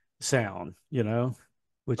sound, you know,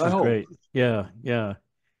 which is great. Yeah, yeah.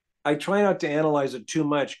 I try not to analyze it too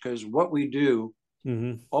much, because what we do,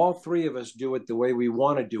 all 3 of us do it the way we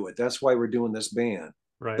want to do it. That's why we're doing this band.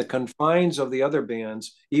 Right. The confines of the other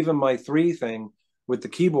bands, even my 3 thing with the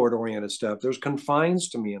keyboard oriented stuff, there's confines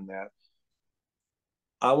to me in that.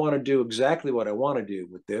 I want to do exactly what I want to do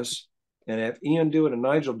with this, and have Ian do it and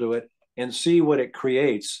Nigel do it and see what it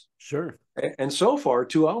creates. Sure. And so far,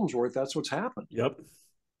 2 albums worth, that's what's happened. Yep.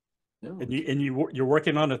 Yeah. And you're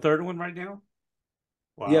working on a 3rd one right now?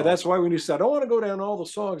 Wow. Yeah, that's why when you said, I don't want to go down all the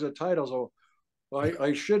songs and titles,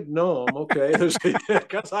 I should know them, okay,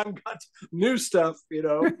 because I've got new stuff, you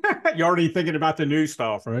know. You're already thinking about the new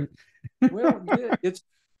stuff, right? Well, yeah, it's,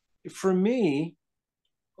 for me,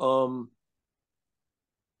 of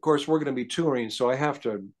course, we're going to be touring, so I have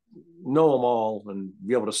to know them all and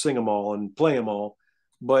be able to sing them all and play them all.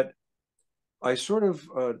 But I sort of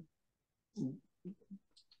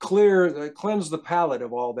cleanse the palate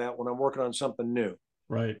of all that when I'm working on something new.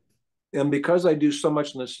 Right. And because I do so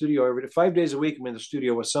much in the studio, 5 days a week, I'm in the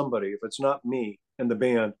studio with somebody. If it's not me and the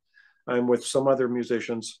band, I'm with some other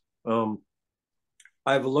musicians.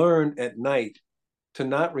 I've learned at night to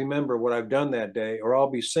not remember what I've done that day, or I'll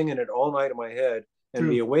be singing it all night in my head and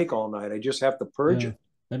be awake all night. I just have to purge it.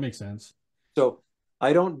 That makes sense. So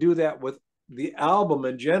I don't do that with the album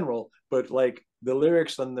in general, but like the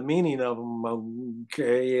lyrics and the meaning of them.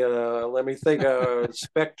 Okay, let me think.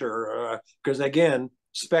 Spectre, because again,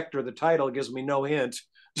 Spectre, the title gives me no hint.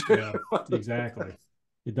 Yeah, exactly.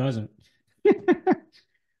 It doesn't.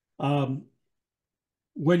 When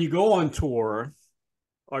you go on tour,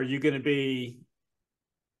 are you going to be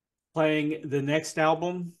playing the next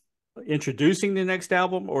album, introducing the next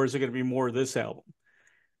album, or is it going to be more of this album?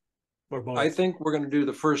 Or both? I think we're going to do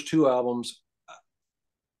the first 2 albums.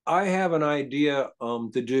 I have an idea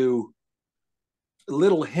to do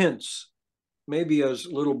little hints, maybe as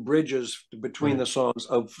little bridges between the songs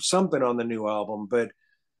of something on the new album, but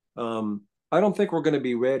I don't think we're going to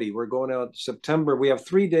be ready. We're going out September. We have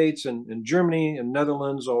 3 dates in Germany and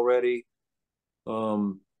Netherlands already.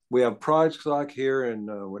 We have Prog here in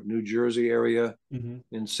New Jersey area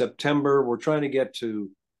in September. We're trying to get to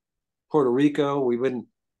Puerto Rico. We've been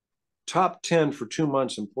top 10 for 2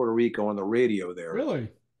 months in Puerto Rico on the radio there. Really?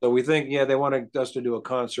 So we think, they wanted us to do a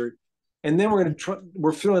concert. And then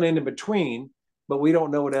we're filling in between, but we don't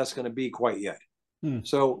know what that's going to be quite yet.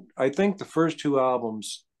 So I think the first 2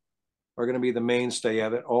 albums are going to be the mainstay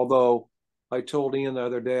of it. Although I told Ian the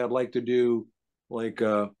other day, I'd like to do like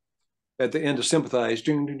at the end of Sympathize,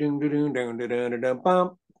 do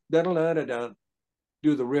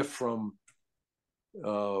the riff from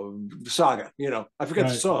Saga. You know, I forget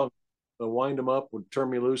the song. Wind them up, would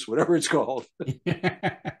turn me loose, whatever it's called.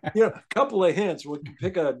 A couple of hints. We can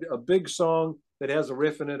pick a big song that has a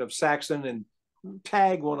riff in it of Saxon and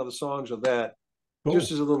tag one of the songs of that. Cool.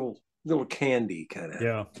 Just as a little little candy kind of.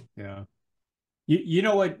 Yeah, yeah. You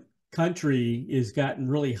know what country is gotten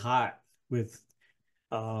really hot with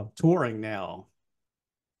touring now?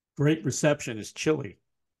 Great reception is Chile.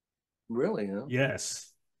 Really, huh?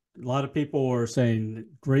 Yes. A lot of people are saying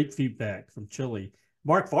great feedback from Chile.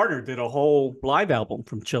 Mark Varner did a whole live album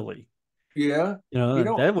from Chile. Yeah. You know, You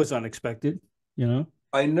know, that was unexpected, you know.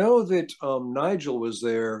 I know that Nigel was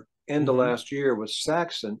there end of Mm-hmm. last year with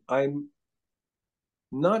Saxon. I'm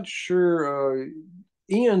not sure.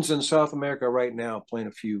 Ian's in South America right now playing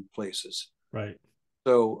a few places. Right.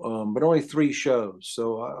 So, but only 3 shows.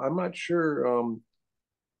 So I'm not sure.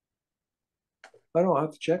 I don't know. I'll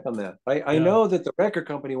have to check on that. I Yeah. know that the record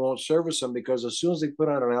company won't service them because as soon as they put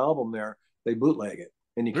out an album there, they bootleg it.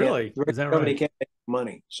 And you can't, Really? the Is record that company right? can't make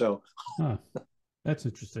money. So, Huh. That's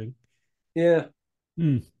interesting. yeah.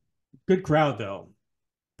 Mm. Good crowd though.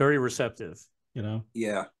 Very receptive, you know.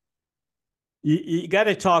 Yeah. You got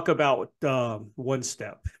to talk about One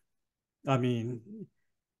Step. I mean,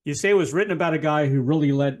 you say it was written about a guy who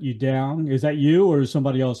really let you down. Is that you or is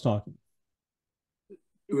somebody else talking?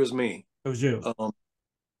 It was me. It was you. Um,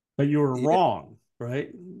 But you were yeah, wrong,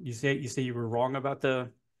 right? You say you were wrong about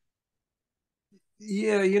the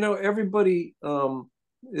yeah, everybody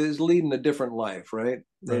is leading a different life, right?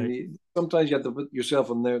 And right. sometimes you have to put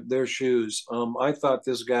yourself in their shoes. I thought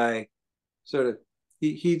this guy sort of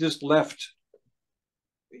he just left.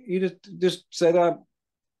 He just said,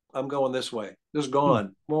 I'm going this way, just Hmm.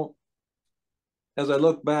 gone. Well, as I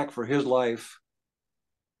look back for his life,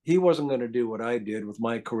 he wasn't going to do what I did with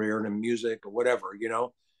my career and in music or whatever.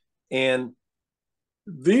 And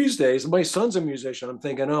these days, my son's a musician. I'm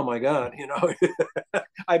thinking, oh my God,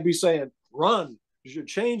 I'd be saying, run, you should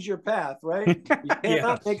change your path, right? You Yeah.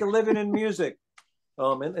 cannot make a living in music,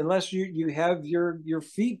 unless you have your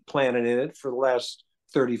feet planted in it for the last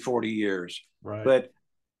 30, 40 years. Right. But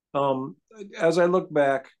um, as I look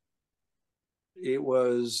back, it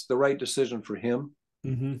was the right decision for him.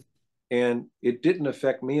 Mm-hmm. And it didn't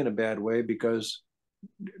affect me in a bad way because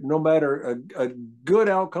no matter a good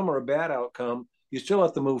outcome or a bad outcome, you still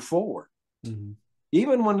have to move forward. Mm-hmm.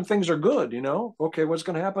 Even when things are good, okay, what's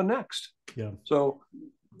going to happen next? Yeah. So,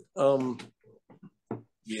 um,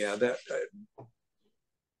 yeah, that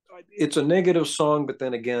it's a negative song, but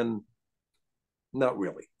then again, not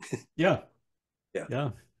really. Yeah. Yeah. Yeah.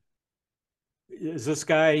 Is this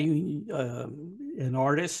guy an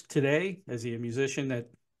artist today? Is he a musician that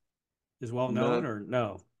is well known Not or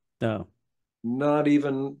no? No. not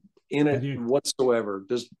even in How it do you? whatsoever.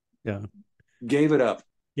 Just Yeah. gave it up.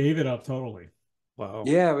 Gave it up totally. Wow.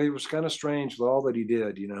 Yeah, it was kind of strange with all that he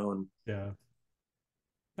did, and Yeah.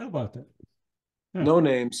 How about that? Yeah. no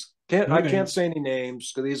names. No I can't names. say any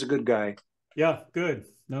names because he's a good guy. Yeah. Good.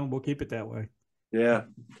 No, we'll keep it that way. Yeah.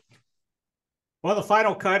 Well, the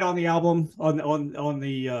final cut on the album on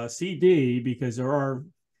the CD, because there are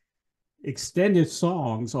extended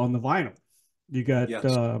songs on the vinyl. You got Yes.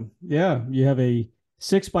 you have a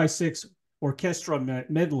 6x6 orchestra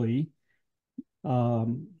medley.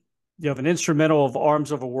 You have an instrumental of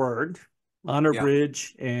Arms of a Word, Honor Yeah.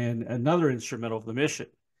 Bridge, and another instrumental of The Mission.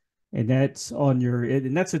 And that's on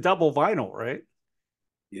and that's a double vinyl, right?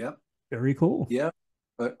 Yeah. Very cool. Yeah.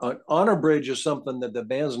 Honor Bridge is something that the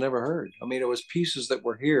band's never heard. I mean, it was pieces that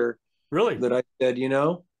were here Really? that I said,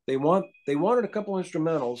 they wanted a couple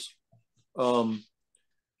instrumentals. And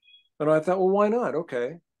I thought, well, why not?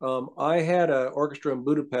 Okay. I had an orchestra in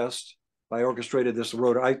Budapest. I orchestrated this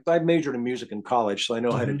road. I majored in music in college, so I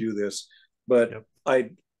know how to do this. But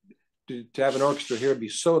Yep. to have an orchestra here would be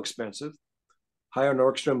so expensive. Hire an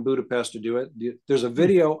orchestra in Budapest to do it. There's a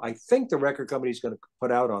video I think the record company's going to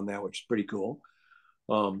put out on that, which is pretty cool.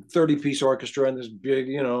 30-piece orchestra and this big,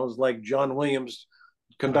 it's like John Williams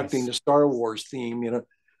conducting the Star Wars theme,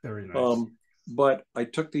 Very nice. But I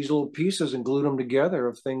took these little pieces and glued them together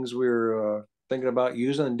of things we were thinking about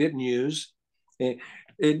using and didn't use.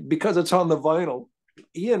 Because it's on the vinyl,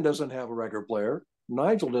 Ian doesn't have a record player.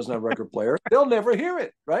 Nigel doesn't have a record player. They'll never hear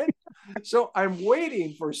it, right? So I'm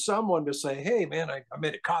waiting for someone to say, hey, man, I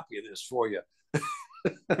made a copy of this for you.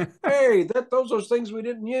 Hey, those are things we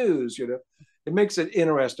didn't use, It makes it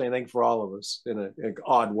interesting, I think, for all of us in an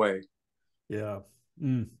odd way. Yeah.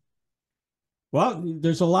 Mm. Well,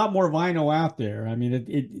 there's a lot more vinyl out there. I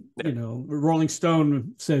mean, Rolling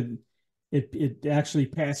Stone said it actually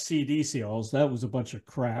passed CD sales. That was a bunch of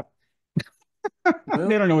crap. Well,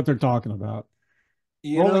 They don't know what they're talking about.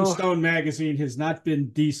 Rolling Stone magazine has not been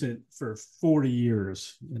decent for 40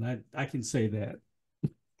 years, and I can say that.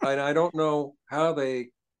 I don't know how they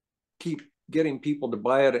keep getting people to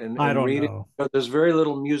buy it and I don't read it. know. But there's very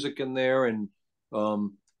little music in there, and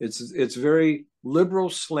It's very liberal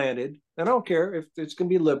slanted. And I don't care if it's going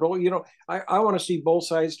to be liberal. You know, I want to see both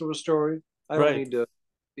sides to a story. I don't need to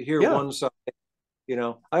hear one side. You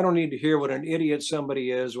know, I don't need to hear what an idiot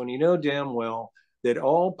somebody is when you know damn well that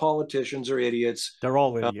all politicians are idiots. They're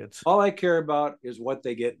all idiots. All I care about is what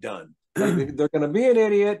they get done. They're going to be an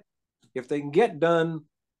idiot if they can get done.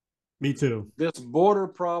 Me too. This border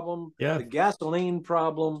problem, the gasoline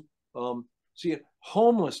problem, see,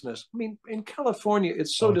 homelessness. I mean, in California,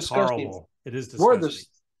 it's so disgusting. Horrible. It is disgusting.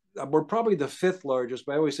 We're probably the 5th largest,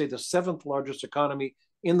 but I always say the 7th largest economy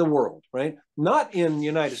in the world, right? Not in the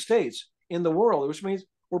United States, in the world, which means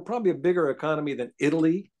we're probably a bigger economy than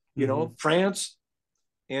Italy, you know, France.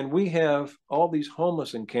 And we have all these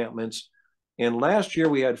homeless encampments. And last year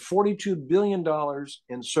we had $42 billion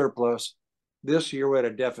in surplus. This year we're at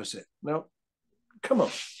a deficit. Now, come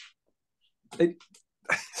on.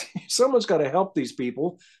 Someone's got to help these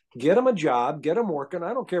people, get them a job, get them working.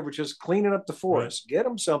 I don't care if it's just cleaning up the forest, get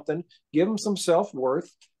them something, give them some self-worth,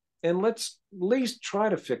 and let's at least try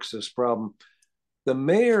to fix this problem. The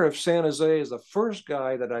mayor of San Jose is the first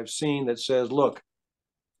guy that I've seen that says, look,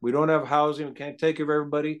 we don't have housing, we can't take care of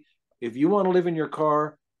everybody. If you want to live in your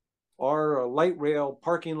car, our light rail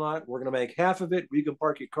parking lot, we're going to make half of it. You can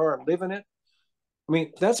park your car and live in it. I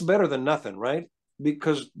mean, that's better than nothing, right?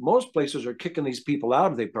 Because most places are kicking these people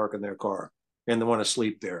out if they park in their car and they want to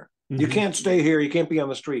sleep there. You can't stay here. You can't be on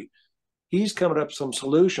the street. He's coming up with some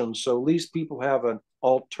solutions so at least people have an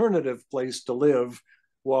alternative place to live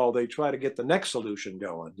while they try to get the next solution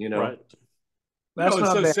going, you know? That's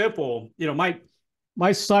not so simple. You know,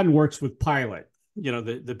 my son works with Pilot, you know,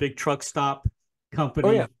 the big truck stop company.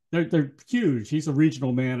 Oh, yeah. They're huge. He's a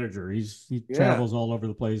regional manager. He travels all over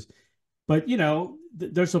the place. But, you know,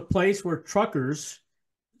 there's a place where truckers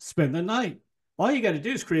spend the night. All you got to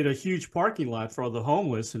do is create a huge parking lot for all the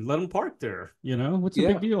homeless and let them park there. You know, what's the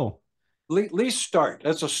big deal? At least start.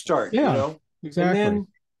 That's a start, you know? Exactly. And then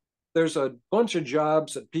there's a bunch of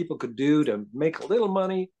jobs that people could do to make a little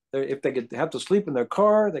money. If they could have to sleep in their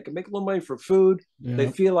car, they can make a little money for food. They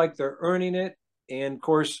feel like they're earning it. And of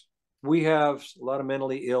course, we have a lot of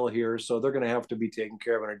mentally ill here, so they're going to have to be taken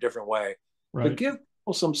care of in a different way. But give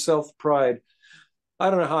people some self-pride. I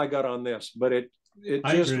don't know how I got on this, but it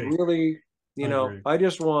just really, you know, I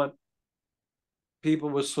just want people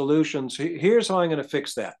with solutions. Here's how I'm going to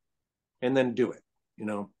fix that, and then do it, you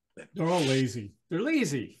know. They're all lazy. They're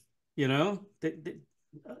lazy, you know. I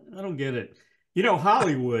don't get it. You know,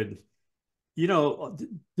 Hollywood, you know,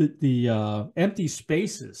 the empty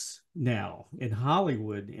spaces now in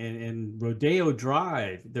Hollywood and Rodeo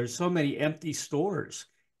Drive, there's so many empty stores.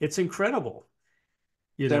 It's incredible.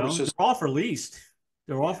 You know, they're all for leased.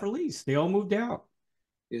 They're all for lease. They all moved out.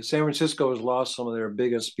 Yeah, San Francisco has lost some of their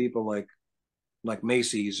biggest people like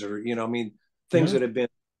Macy's or, you know, I mean, things that have been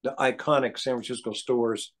the iconic San Francisco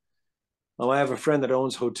stores. I have a friend that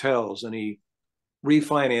owns hotels and he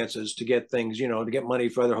refinances to get things, you know, to get money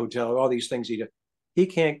for other hotels, all these things he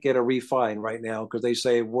can't get a refi right now because they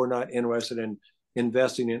say we're not interested in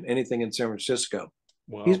investing in anything in San Francisco.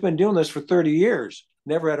 Wow. He's been doing this for 30 years,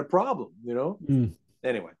 never had a problem, you know.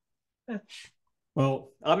 Anyway.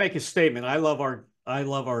 Well, I'll make a statement. I love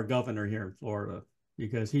our governor here in Florida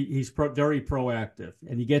because he's very proactive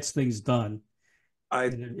and he gets things done. I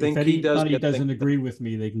think he does. If anybody doesn't agree with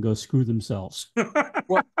me, they can go screw themselves.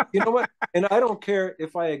 Well, you know what? And I don't care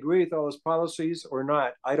if I agree with all his policies or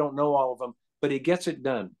not. I don't know all of them, but he gets it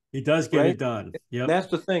done. He does get it done. Yeah, that's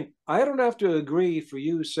the thing. I don't have to agree for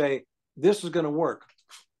you to say this is going to work.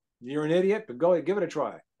 You're an idiot, but go ahead, give it a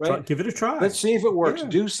try. Right? Give it a try. Let's see if it works.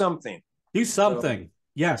 Do something. Do something. So,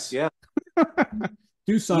 yes. Yeah.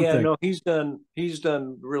 Do something. Yeah, no, he's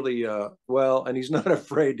done really well, and he's not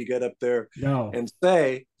afraid to get up there and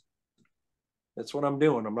say, that's what I'm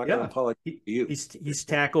doing. I'm not going to apologize to you. He's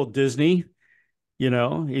tackled Disney, you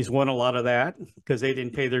know, he's won a lot of that because they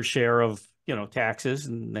didn't pay their share of, you know, taxes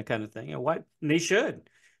and that kind of thing. And they should,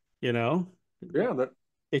 you know. Yeah,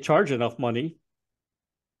 they charge enough money.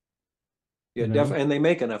 Yeah, definitely, and they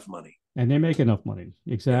make enough money.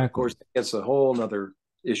 Exactly. Of course, it's a whole nother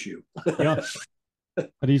issue. Yeah.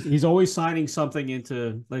 But he's always signing something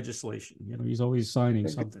into legislation. You know, he's always signing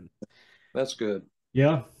something. That's good.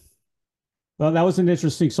 Yeah. Well, that was an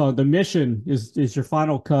interesting song. The Mission is your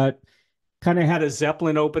final cut. Kind of had a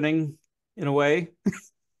Zeppelin opening in a way.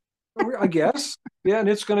 I guess. Yeah, and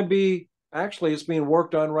it's going to be, actually, it's being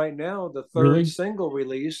worked on right now. The third single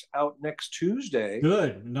release out next Tuesday.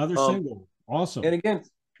 Good. Another single. Awesome. And again,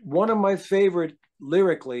 one of my favorite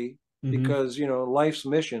lyrically, because, you know, life's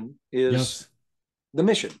mission is the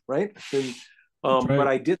mission, right? And Right. But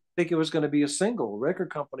I didn't think it was going to be a single. Record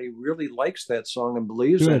company really likes that song and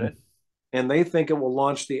believes in it. And they think it will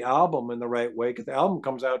launch the album in the right way, because the album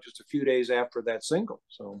comes out just a few days after that single.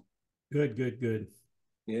 So good.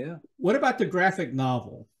 Yeah. What about the graphic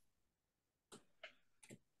novel?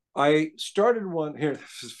 I started one here.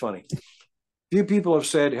 This is funny. Few people have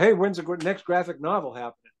said, "Hey, when's the next graphic novel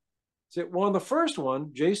happening?" Said, well, the first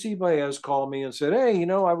one, J.C. Baez called me and said, "Hey,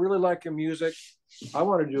 I really like your music. I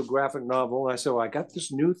want to do a graphic novel." And I said, "Well, I got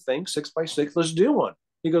this new thing, 6x6. Let's do one."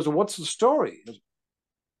 He goes, "Well, what's the story?" I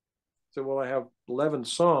said, "Well, I have 11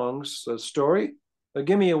 songs. A story?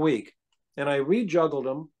 Give me a week." And I rejuggled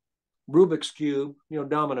them, Rubik's Cube,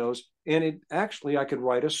 dominoes, and I could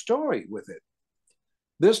write a story with it.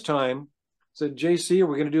 This time, I said, "JC, are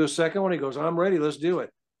we going to do a second one?" He goes, "I'm ready. Let's do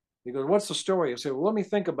it." He goes, "What's the story?" I said, "Well, let me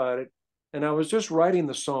think about it." And I was just writing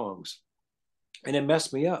the songs, and it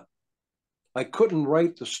messed me up. I couldn't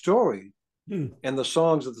write the story and the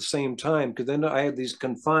songs at the same time, because then I had these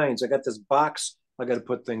confines. I got this box I got to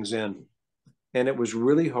put things in. And it was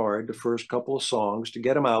really hard, the first couple of songs, to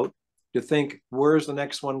get them out, to think, where's the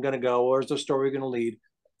next one going to go? Where's the story going to lead?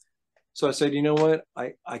 So I said, you know what?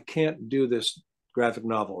 I can't do this graphic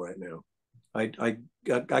novel right now. I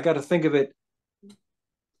got to think of it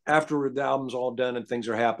after the album's all done and things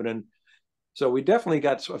are happening. So we definitely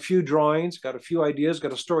got a few drawings, got a few ideas,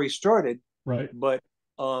 got a story started. Right. But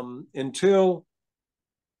until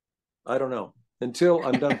I'm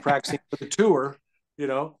done practicing for the tour,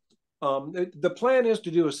 the plan is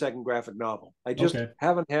to do a second graphic novel. I just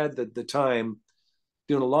haven't had the time.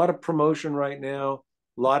 Doing a lot of promotion right now,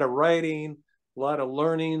 a lot of writing, a lot of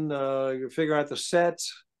learning, figure out the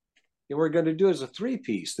sets. And we're going to do as a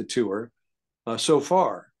 3-piece, the tour, so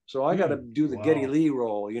far. So I got to do the Geddy Lee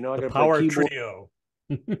role. I got to power trio.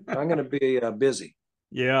 I'm going to be busy.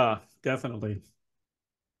 Yeah, definitely.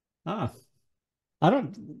 What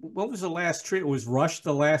was the last trio? Was Rush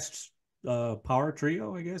the last power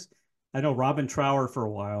trio, I guess? I know Robin Trower for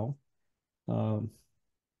a while. I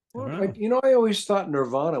always thought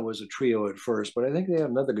Nirvana was a trio at first, but I think they have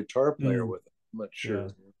another guitar player with it. I'm not sure.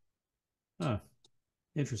 Yeah.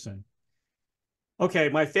 Interesting. Okay,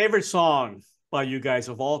 my favorite song by you guys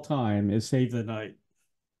of all time is Save the Night.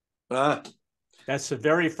 That's the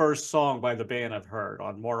very first song by the band I've heard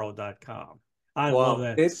on Moro.com. I love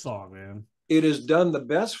that song, man. It has done the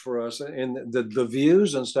best for us, and the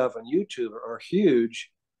views and stuff on YouTube are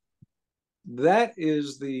huge. That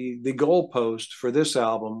is the goalpost for this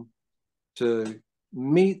album, to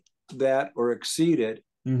meet that or exceed it.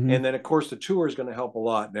 And then, of course, the tour is going to help a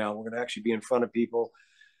lot. Now we're going to actually be in front of people.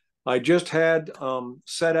 I just had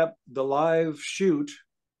set up the live shoot,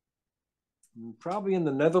 probably in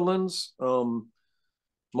the Netherlands,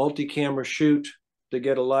 multi-camera shoot, to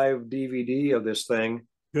get a live DVD of this thing.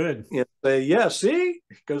 Good. And say, yeah, see,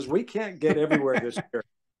 because we can't get everywhere this year.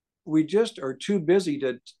 We just are too busy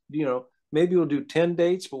to, maybe we'll do 10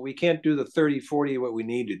 dates, but we can't do the 30, 40, what we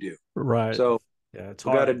need to do. Right. So it's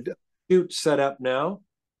we got a shoot set up now,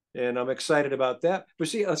 and I'm excited about that. But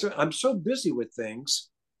see, I'm so busy with things,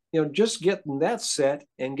 just getting that set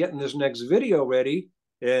and getting this next video ready,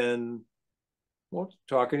 and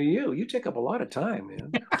talking to you. You take up a lot of time,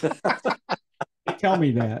 man. Tell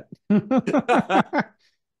me that.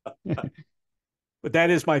 But that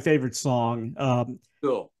is my favorite song.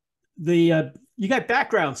 Cool. You got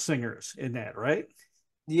background singers in that, right?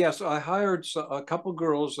 Yes, I hired a couple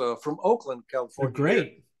girls from Oakland, California. They're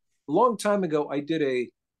great. A long time ago, I did a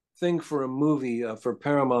thing for a movie for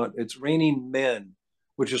Paramount. It's Raining Men,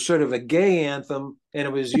 which is sort of a gay anthem, and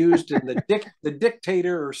it was used in the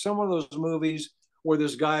Dictator, or some of those movies where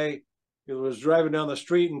this guy was driving down the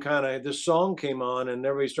street and kind of this song came on, and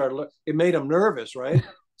everybody started looking. It made him nervous, right?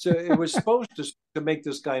 So it was supposed to make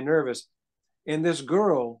this guy nervous, and this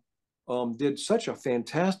girl did such a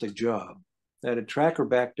fantastic job. I had to track her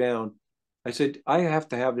back down. I said, I have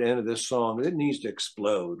to have the end of this song. It needs to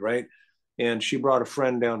explode, right? And she brought a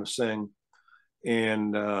friend down to sing,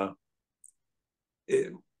 and I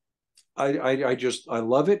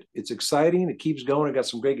love it. It's exciting. It keeps going. I got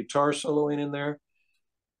some great guitar soloing in there.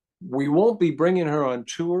 We won't be bringing her on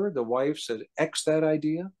tour. The wife said, X that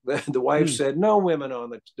idea. The wife said, no women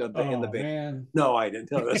on in the band. Man. No, I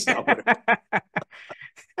didn't. No, that's not what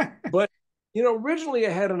it But, originally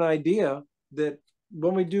I had an idea that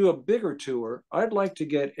when we do a bigger tour, I'd like to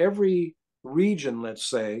get every region, let's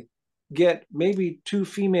say, get maybe 2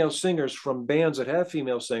 female singers from bands that have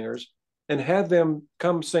female singers, and have them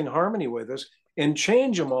come sing harmony with us, and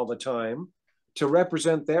change them all the time to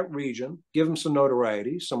represent that region, give them some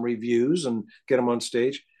notoriety, some reviews, and get them on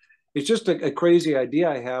stage. it's just a crazy idea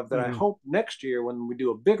I have that I hope next year when we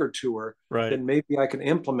do a bigger tour, then maybe I can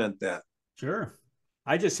implement that. Sure.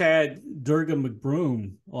 I just had Durga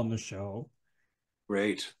McBroom on the show.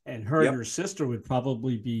 Great. And her and her sister would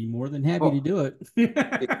probably be more than happy to do it.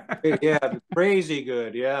 Yeah, crazy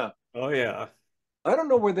good. Yeah. Oh, yeah. I don't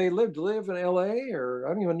know where they live. Do they live in LA or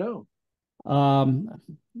I don't even know.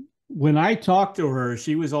 When I talked to her,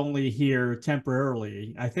 she was only here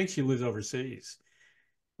temporarily. I think she lives overseas.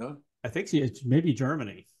 No? I think it's maybe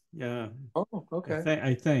Germany. Yeah. Oh, okay.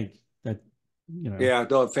 I think that, you know. Yeah,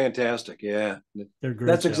 no, fantastic. Yeah. They're great.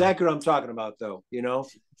 That's exactly what I'm talking about, though. You know,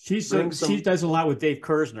 she does a lot with Dave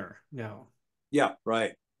Kersner. Yeah,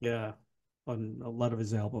 right. Yeah, on a lot of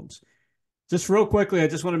his albums. Just real quickly, I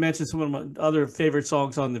just want to mention some of my other favorite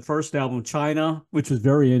songs on the first album, China, which was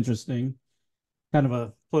very interesting. Kind of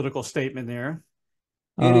a political statement there.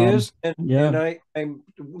 It is. And I'm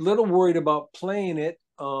a little worried about playing it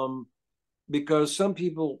because some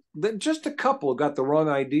people, just a couple, got the wrong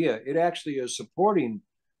idea. It actually is supporting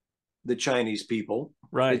the Chinese people.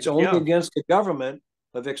 Right. It's only against the government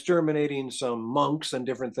of exterminating some monks and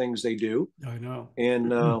different things they do. I know.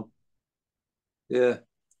 And yeah.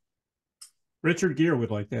 Richard Gere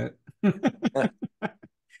would like that.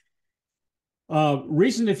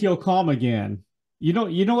 Reason to Feel Calm Again. You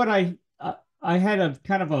know what I had a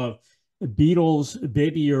kind of a Beatles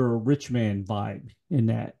Baby You're a Rich Man vibe in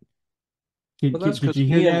that. Did you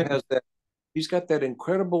hear that? Has that? He's got that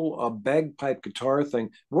incredible bagpipe guitar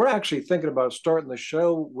thing. We're actually thinking about starting the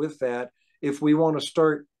show with that if we want to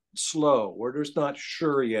start slow. We're just not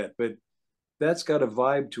sure yet, but that's got a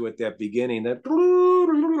vibe to it, that beginning. That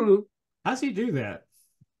how's he do that?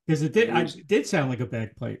 Because it did sound like a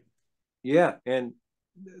bagpipe. Yeah, and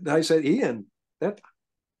I said, Ian,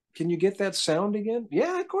 can you get that sound again?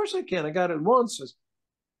 Yeah, of course I can. I got it once.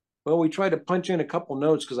 Well, we tried to punch in a couple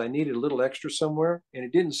notes because I needed a little extra somewhere, and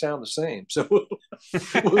it didn't sound the same. So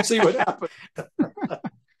we'll see what happens.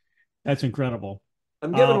 That's incredible.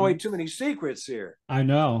 I'm giving away too many secrets here. I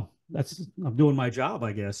know. I'm doing my job,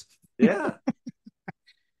 I guess. Yeah.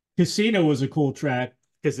 Casino was a cool track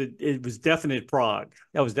because it was definite prog.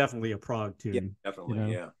 That was definitely a prog tune. Yeah,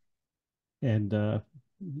 definitely. Yeah. And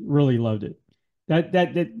really loved it.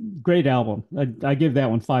 That great album. I give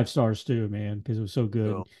that one 5 stars too, man, because it was so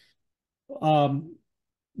good. Oh.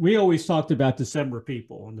 We always talked about December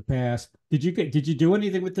People in the past. Did you do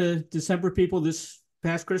anything with the December People this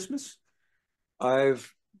past Christmas?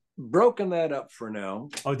 I've broken that up for now.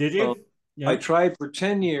 Oh, did you? Yep. I tried for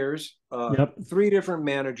 10 years, 3 different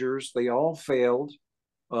managers. They all failed.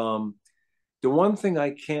 The one thing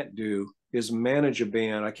I can't do is manage a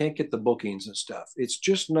band. I can't get the bookings and stuff. It's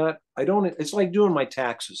just not, it's like doing my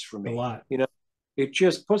taxes for me. A lot. You know, it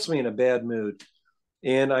just puts me in a bad mood.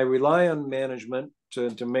 And I rely on management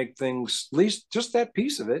to make things, at least just that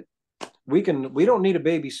piece of it. We don't need a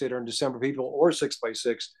babysitter in December People or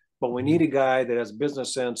 6x6, but we need a guy that has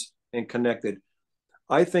business sense and connected.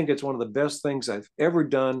 I think it's one of the best things I've ever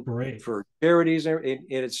done for charities. And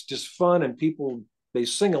it's just fun, and people, they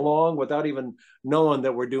sing along without even knowing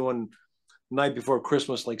that we're doing Night Before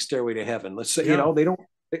Christmas, like Stairway to Heaven. Let's say, they don't,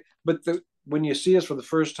 but when you see us for the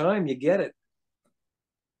first time, you get it.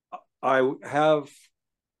 I have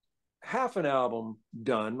half an album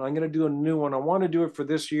done. I'm going to do a new one. I want to do it for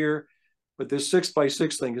this year, but this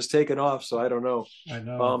 6x6 thing has taken off, so I don't know. I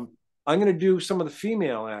know. I'm going to do some of the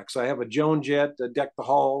female acts. I have a Joan Jett, Deck the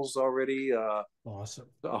Halls already. Awesome.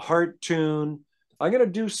 A Heart Tune. I'm going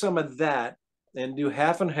to do some of that and do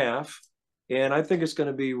half and half. And I think it's going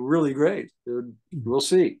to be really great. We'll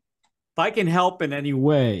see. If I can help in any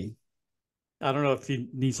way, I don't know if you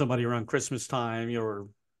need somebody around Christmas time or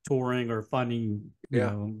touring or finding you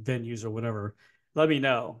know, venues or whatever, let me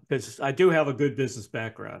know, because I do have a good business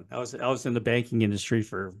background. I was in the banking industry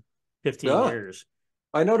for 15 years.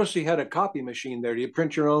 I noticed you had a copy machine there. Do you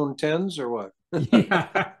print your own tens or what?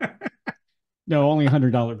 No, only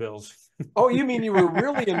 $100 bills. Oh, you mean you were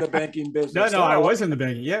really in the banking business? No, I was in the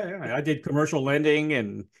banking. Yeah. I did commercial lending,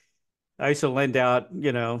 and I used to lend out,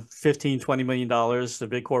 $15-20 million to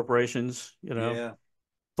big corporations, Yeah.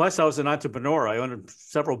 Plus, I was an entrepreneur. I owned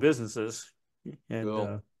several businesses. And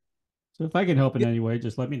cool. So if I can help in any way,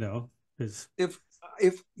 just let me know. Because if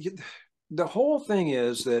the whole thing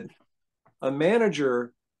is that a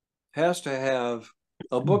manager has to have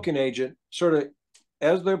a booking agent sort of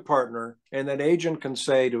as their partner, and that agent can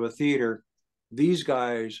say to a theater, these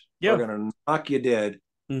guys are going to knock you dead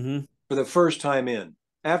for the first time in.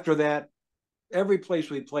 After that, every place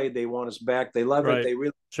we played, they want us back. They love it. They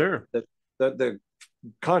really the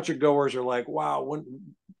concert goers are like, wow, when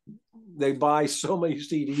they buy so many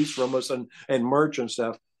CDs from us and merch and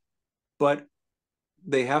stuff. but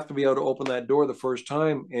they have to be able to open that door the first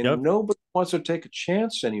time, and nobody wants to take a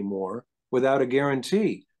chance anymore without a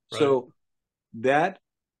guarantee. Right. So that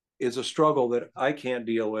is a struggle that I can't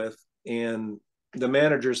deal with, and the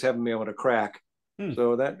managers haven't been able to crack.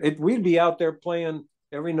 So we'd be out there playing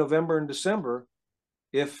every November and December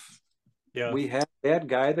if we had that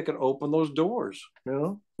guy that could open those doors, you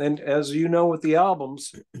know. And as you know, with the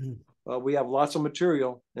albums, we have lots of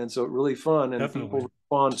material, and so it's really fun, and people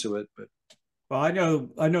respond to it. But well, I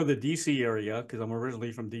know the DC area because I'm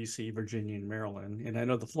originally from DC, Virginia, and Maryland, and I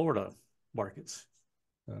know the Florida markets.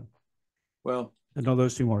 Well, I know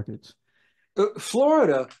those two markets.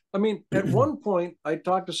 Florida, I mean, at one point I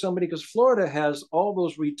talked to somebody because Florida has all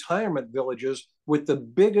those retirement villages with the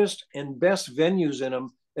biggest and best venues in them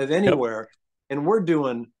of anywhere. And we're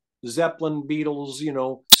doing Zeppelin, Beatles, you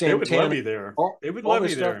know, Santana. They would love me there. They would love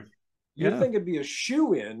me there. You'd think it'd be a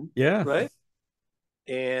shoe-in, right?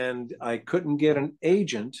 And I couldn't get an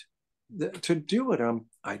agent to do it.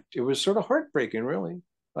 It was sort of heartbreaking, really.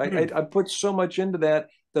 I put so much into that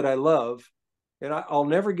I love, and I'll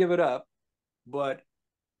never give it up. But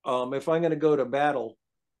if I'm going to go to battle,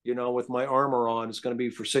 you know, with my armor on, it's going to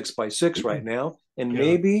be for 6x6 right now. And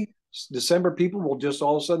maybe December people will just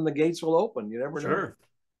all of a sudden the gates will open. You never know. Sure.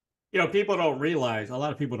 You know, a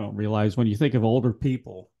lot of people don't realize when you think of older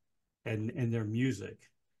people and their music,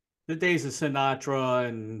 the days of Sinatra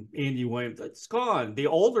and Andy Williams, it's gone. The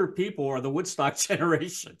older people are the Woodstock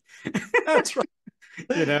generation. That's right.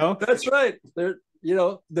 You know? That's right. You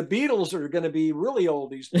know, the Beatles are going to be really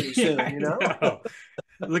oldies pretty soon, you know?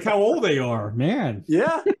 Look how old they are, man.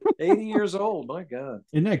 Yeah, 80 years old. My God.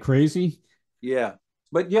 Isn't that crazy? Yeah.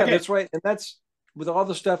 But yeah, that's right. And that's with all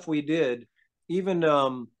the stuff we did, even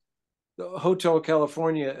the Hotel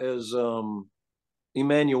California is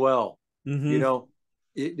Emmanuel. You know,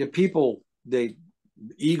 the people,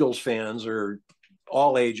 Eagles fans are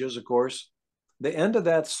all ages, of course. The end of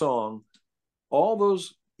that song, all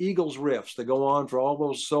those Eagles riffs that go on for all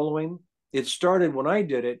those soloing, it started when I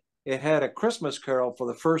did it. It had a Christmas carol for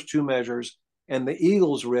the first two measures and the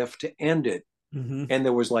Eagles riff to end it. And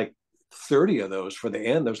there was like 30 of those for the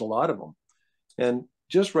end. There's a lot of them. And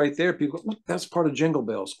just right there, people go, look, that's part of Jingle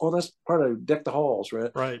Bells. Oh, that's part of Deck the Halls,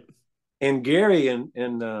 right? Right. And Gary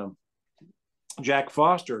and Jack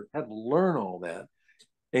Foster had to learn all that.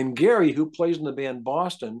 And Gary, who plays in the band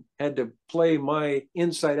Boston, had to play my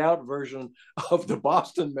Inside Out version of the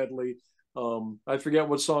Boston medley. I forget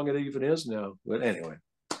what song it even is now. But anyway,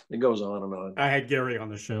 it goes on and on. I had Gary on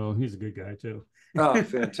the show. He's a good guy, too. Oh,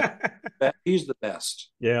 fantastic. He's the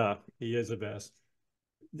best. Yeah, he is the best.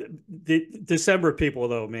 The December people,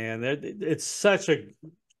 though, man, it's such a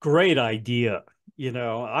great idea. You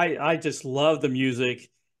know, I just love the music.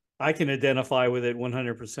 I can identify with it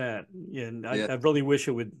 100%. And I really wish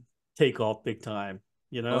it would take off big time.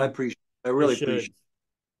 You know, I really appreciate it.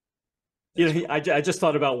 You know, I just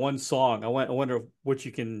thought about one song. I wonder what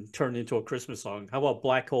you can turn into a Christmas song. How about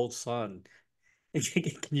Black Hole Sun?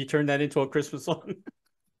 Can you turn that into a Christmas song?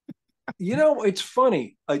 You know, it's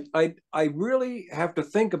funny. I really have to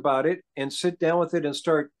think about it and sit down with it and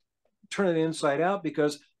start turning it inside out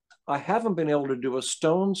because I haven't been able to do a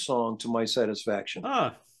Stone song to my satisfaction.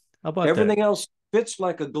 How about everything that? else fits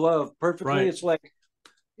like a glove perfectly. Right. It's like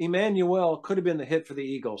Emmanuel could have been the hit for the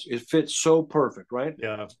Eagles. It fits so perfect, right?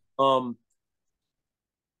 Yeah.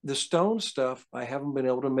 The Stone stuff I haven't been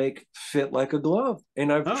able to make fit like a glove,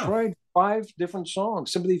 and I've tried 5 different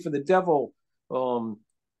songs. Sympathy for the Devil,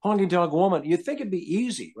 Honky Tonk Woman. You'd think it'd be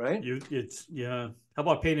easy, right? How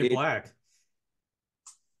about Painted Black?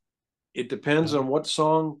 It depends on what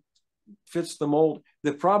song fits the mold.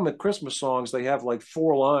 The problem with Christmas songs, they have like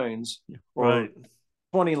 4 lines or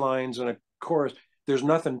 20 lines and a chorus. There's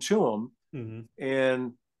nothing to them.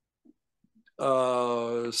 And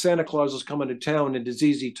Santa Claus is coming to town into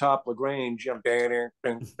ZZ Top LaGrange. I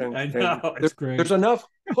know, it's great. There's enough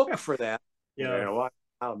hook for that.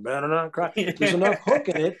 I better not cry. There's enough hook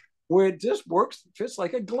in it where it just works, fits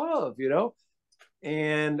like a glove, you know.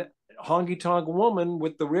 And Honky Tonk Woman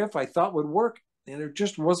with the riff I thought would work, and there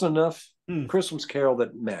just wasn't enough Christmas Carol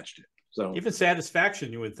that matched it. So even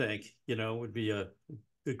Satisfaction, you would think, you know, would be a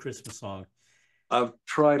good Christmas song. I've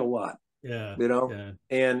tried a lot. Yeah. You know,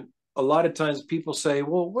 and a lot of times people say,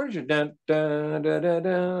 well, where's your dun dun dun dun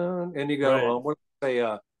dun? And you go, what do you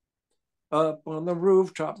say, up on the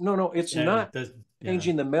rooftop? No, it's not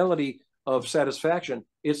changing the melody of Satisfaction.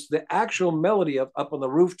 It's the actual melody of Up on the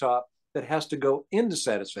Rooftop that has to go into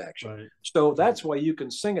Satisfaction. Right. So that's why you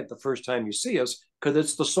can sing it the first time you see us, because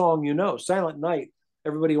it's the song you know. Silent Night,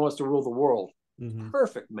 Everybody Wants to Rule the World.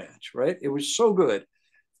 Perfect match, right? It was so good.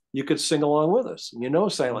 you could sing along with us. You know,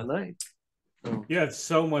 Silent Night. You have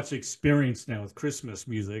so much experience now with Christmas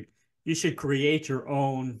music. You should create your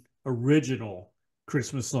own original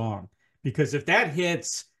Christmas song, because if that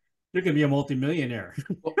hits, you're going to be a multimillionaire.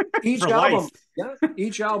 Well, each album,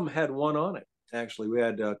 each album had one on it. Actually, we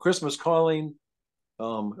had Christmas Calling.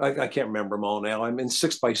 I can't remember them all now. I'm in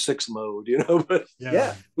 6x6 mode, you know. But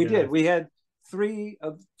we did. We had three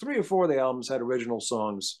or four of the albums had original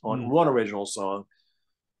songs on one original song.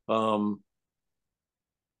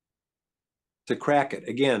 To crack it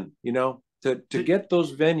again, you know, to get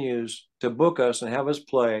those venues to book us and have us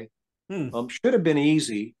play, should have been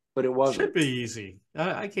easy, but it wasn't. Should be easy.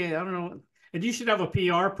 I don't know. And you should have a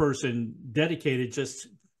PR person dedicated just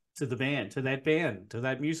to the band, to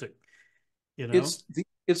that music. You know,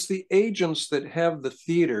 it's the agents that have the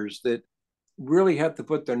theaters that really have to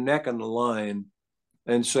put their neck on the line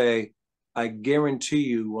and say, I guarantee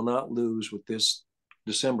you will not lose with this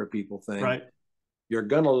December people thing. Right. You're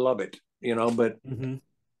gonna love it, you know, but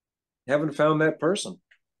haven't found that person.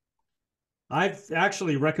 I've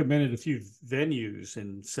actually recommended a few venues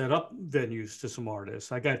and set up venues to some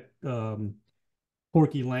artists. I got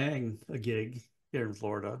Porky Lang a gig here in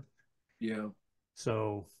Florida. Yeah.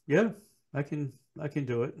 So yeah, I can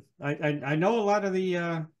do it. I know a lot of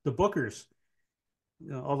the bookers,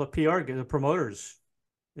 you know, all the PR, the promoters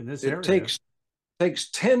in this area. It takes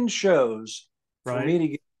 10 shows for me to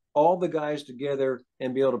get all the guys together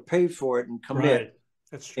and be able to pay for it and commit. Right.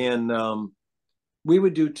 That's true. And we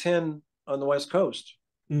would do 10 on the West Coast.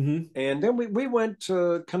 And then we went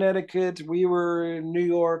to Connecticut. We were in New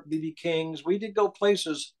York, BB King's. We did go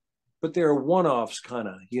places, but they're one-offs kind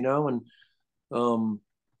of, you know. And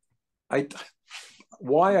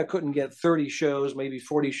why I couldn't get 30 shows, maybe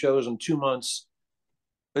 40 shows in 2 months.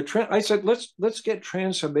 But I said, let's get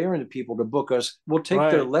Trans-Siberian people to book us. We'll take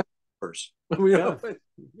their leftovers.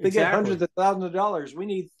 They get hundreds of thousands of dollars. We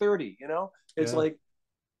need 30, you know. It's like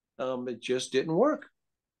it just didn't work.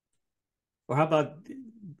 Or how about,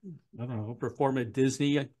 I don't know, perform at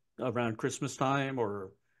Disney around Christmas time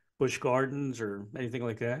or Busch Gardens or anything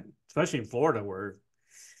like that, especially in Florida where,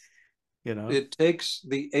 you know. It takes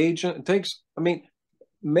the agent, I mean,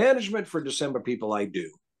 management for December people I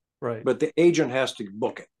do. Right. But the agent has to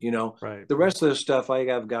book it, you know. Right. The rest of the stuff, I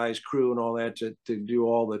have guys, crew and all that to do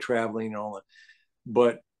all the traveling and all that.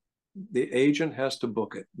 But the agent has to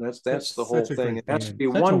book it. That's the whole thing. It has to be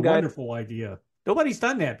one guy. Wonderful idea. Nobody's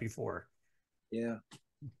done that before. Yeah.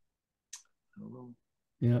 I don't know.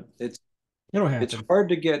 Yeah. It'll happen. It's hard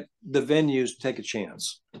to get the venues to take a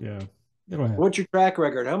chance. Yeah. It'll happen. What's your track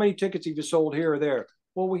record? How many tickets have you sold here or there?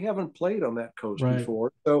 Well, we haven't played on that coast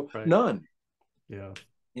before, so none. Yeah.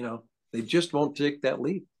 You know, they just won't take that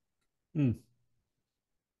leap.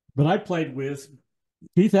 But I played with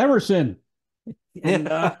Keith Emerson. And,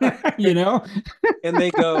 you know. And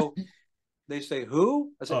they say,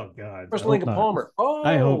 who? I said, oh, God. First Lincoln Palmer. Oh.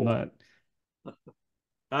 I hope not.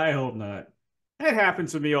 I hope not. That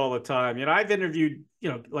happens to me all the time. You know, I've interviewed,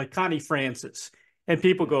 you know, like Connie Francis, and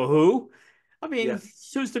people go, who? I mean,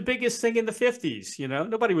 she was the biggest thing in the 50s, you know?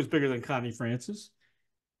 Nobody was bigger than Connie Francis.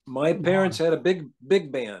 My parents had a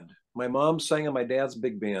big band. My mom sang in my dad's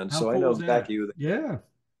big band, so I know exactly who. Yeah.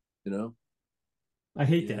 You know? I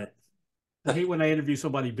hate that. I hate when I interview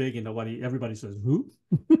somebody big and everybody says, who?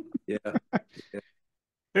 Yeah.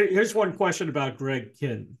 Here's one question about Greg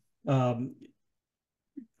Kinn.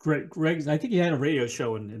 Greg, I think he had a radio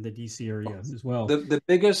show in the DC area as well. The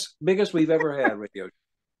biggest we've ever had radio.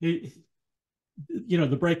 You know,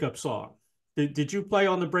 the breakup song. Did you play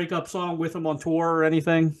on the breakup song with him on tour or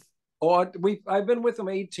anything? Oh, I've been with him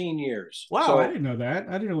 18 years. Wow, so, I didn't know that.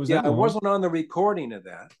 I didn't know it was that long. I wasn't on the recording of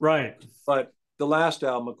that. Right. But the last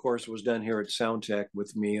album, of course, was done here at Soundtek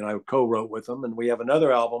with me, and I co-wrote with him. And we have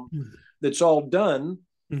another album that's all done,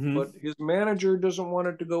 but his manager doesn't want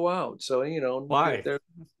it to go out. So, you know. Why?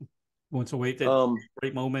 Wants to wait that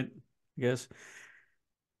great moment, I guess.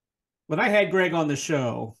 When I had Greg on the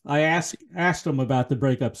show, I asked him about the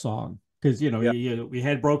breakup song because, you know, we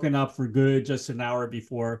had broken up for good just an hour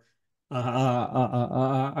before. And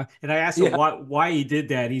I asked him why he did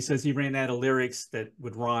that. He says he ran out of lyrics that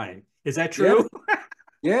would rhyme. Is that true?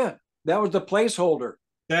 Yeah, that was the placeholder.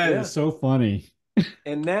 That is so funny.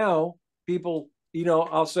 And now people, you know,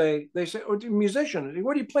 they say, oh, musician,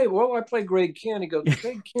 what do you play? Well, I play Greg Kinn. He goes,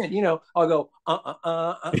 Greg Kinn, you know, I'll go,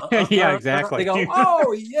 yeah, exactly. They go,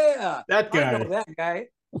 oh, yeah. That guy. I know that guy.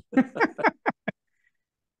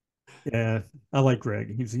 Yeah, I like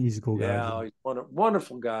Greg. He's a cool guy. Yeah, he's a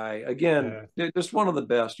wonderful guy. Again, just one of the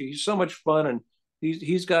best. He's so much fun, and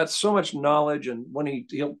he's got so much knowledge, and when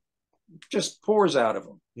he'll just pours out of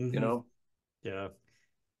him, you know. Yeah.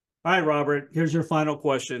 All right, Robert, here's your final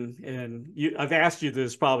question. And I've asked you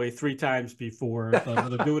this probably 3 times before, but I'm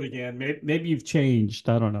going to do it again. Maybe you've changed.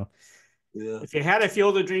 I don't know. Yeah. If you had a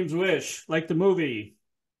Field of Dreams wish, like the movie,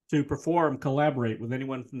 to perform, collaborate with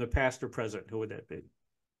anyone from the past or present, who would that be?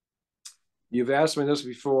 You've asked me this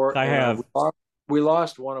before. I have. We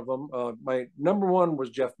lost one of them. My number one was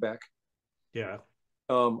Jeff Beck. Yeah.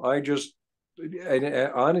 Honestly,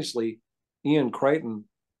 Ian Crichton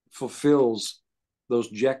fulfills those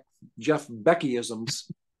Jeff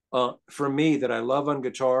Beckyisms for me that I love on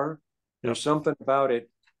guitar. There's something about it,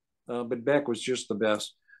 but Beck was just the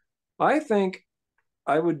best. I think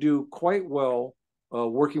I would do quite well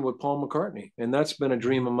working with Paul McCartney, and that's been a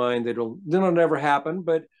dream of mine that'll never happen.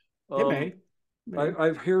 But it may.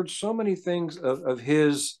 I've heard so many things of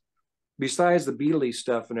his, besides the Beatles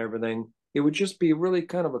stuff and everything. It would just be really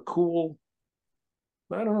kind of a cool,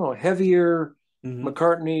 I don't know, heavier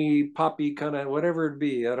McCartney, poppy kind of whatever it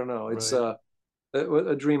be. I don't know. It's a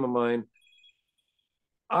dream of mine.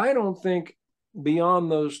 I don't think beyond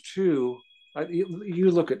those two.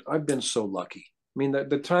 You look at. I've been so lucky. I mean,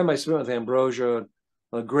 the time I spent with Ambrosia,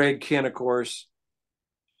 Greg Kinn, of course,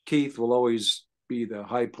 Keith will always be the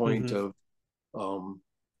high point of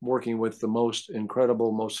working with the most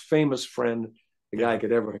incredible, most famous friend the guy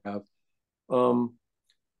could ever have.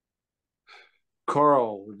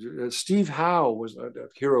 Carl, Steve Howe was a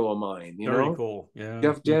hero of mine. Very cool. Yeah.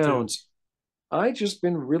 Jeff Downs. I just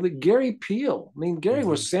been really Gary Peel. I mean, Gary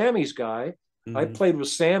was Sammy's guy. I played with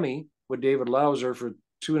Sammy with David Lauser for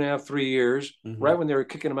 2.5, 3 years, right when they were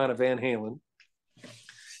kicking him out of Van Halen.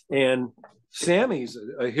 And Sammy's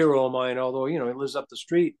a hero of mine, although he lives up the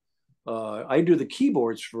street. I do the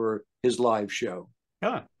keyboards for his live show.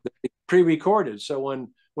 Yeah. Pre-recorded. So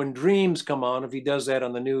when Dreams come on, if he does that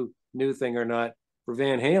on the new thing or not for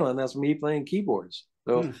Van Halen, that's me playing keyboards.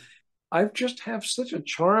 So I just have such a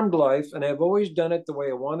charmed life, and I've always done it the way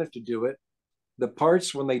I wanted to do it. The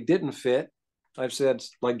parts when they didn't fit, I've said,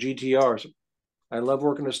 like GTRs. I love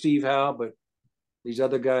working with Steve Howe, but these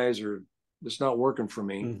other guys it's not working for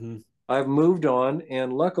me. I've moved on,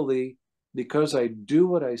 and luckily, because I do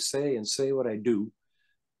what I say and say what I do,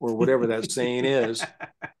 or whatever that saying is,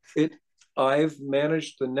 I've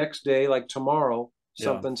managed the next day, like tomorrow,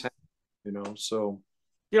 something's happening, so.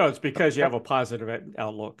 It's because you have a positive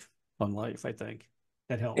outlook on life, I think.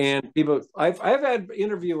 That helps. And people, I've had an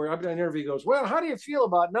interview where I've done an interview goes, well, how do you feel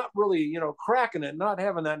about not really, cracking it, not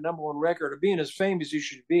having that #1 record or being as famous as you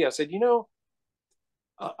should be? I said,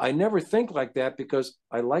 I never think like that because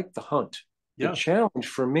I like the hunt. The challenge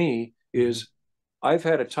for me is I've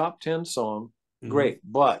had a top 10 song, great,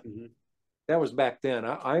 but that was back then.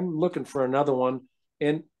 I'm looking for another one.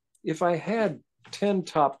 And if I had 10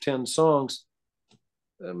 top 10 songs,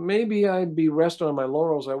 maybe I'd be resting on my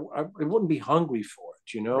laurels. I wouldn't be hungry for it,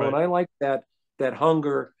 And I like that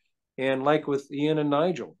hunger. And like with Ian and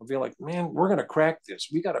Nigel, I feel like, man, we're gonna crack this.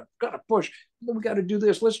 We gotta push. We gotta do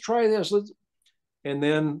this. Let's try this. And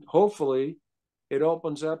then hopefully it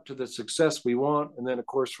opens up to the success we want. And then, of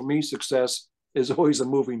course, for me, success is always a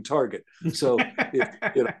moving target. So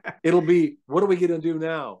it'll be, what are we going to do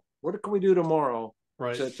now? What can we do tomorrow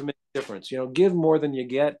to make a difference? Give more than you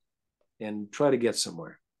get and try to get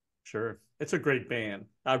somewhere. Sure. It's a great band.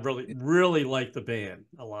 I really, really like the band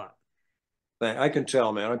a lot. I can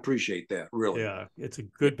tell, man. I appreciate that, really. Yeah, it's a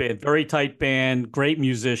good band. Very tight band, great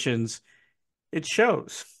musicians. It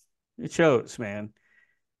shows. It shows, man.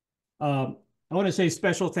 I want to say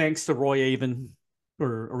special thanks to Roy Avon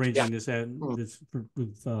for arranging this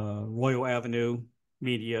with Royal Avenue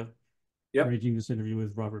Media. Arranging this interview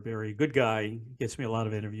with Robert Berry. Good guy. Gets me a lot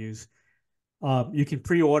of interviews. You can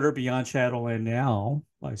pre-order Beyond Shadowland now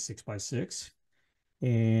by 6x6.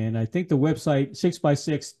 And I think the website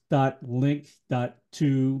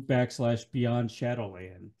 6x6.link.to/Beyond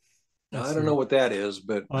Shadowland. I don't know what that is,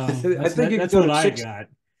 but I think that's what I got.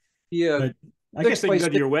 Yeah. But I guess they can go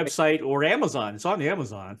to your website or Amazon. It's on the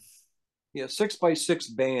Amazon. Yeah,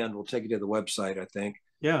 6x6 band will take you to the website, I think.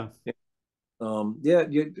 Yeah.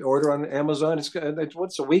 You order on Amazon. It's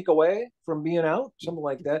what's a week away from being out, something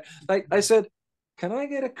like that. I said, can I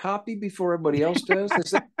get a copy before everybody else does? They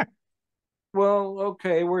said, well,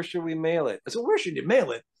 okay, where should we mail it? I said, where should you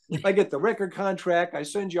mail it? I get the record contract. I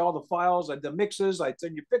send you all the files, the mixes. I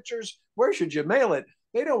send you pictures. Where should you mail it?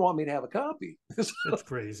 They don't want me to have a copy. That's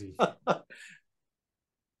crazy.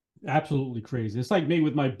 Absolutely crazy. It's like me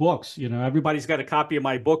with my books. Everybody's got a copy of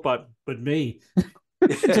my book, but me.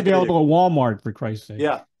 It's available at Walmart, for Christ's sake.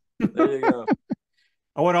 Yeah, there you go.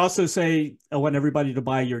 I want to also say I want everybody to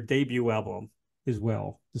buy your debut album as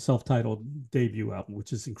well, the self-titled debut album,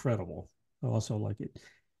 which is incredible. I also like it.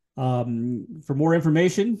 For more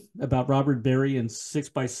information about Robert Berry and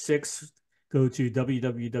 6x6, go to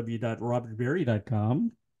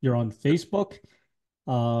www.robertberry.com. You're on Facebook,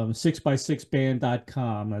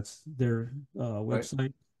 6x6band.com. That's their website.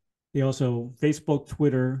 Right. They also Facebook,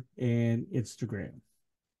 Twitter, and Instagram.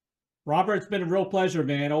 Robert, it's been a real pleasure,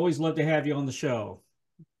 man. Always love to have you on the show.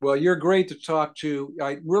 Well, you're great to talk to.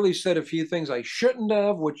 I really said a few things I shouldn't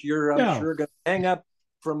have, which I'm sure going to hang up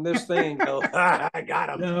from this thing and go, I got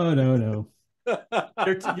him. No.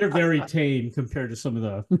 You're very tame compared to some of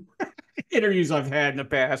the interviews I've had in the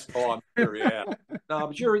past. Oh, I'm sure, yeah. No,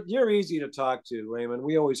 but you're easy to talk to, Raymond.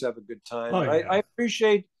 We always have a good time. Oh, yeah. I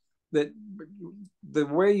appreciate that the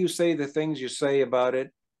way you say the things you say about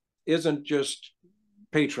it isn't just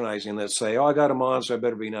patronizing. Let's say, oh, I got him on, so I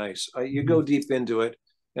better be nice. You go deep into it,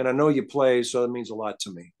 and I know you play, so it means a lot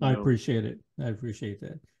to me. I appreciate it. I appreciate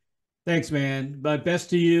that. Thanks, man. But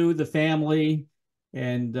best to you, the family,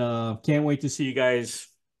 and can't wait to see you guys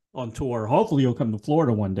on tour. Hopefully you'll come to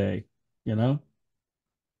Florida one day,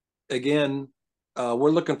 Again,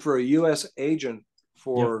 we're looking for a U.S. agent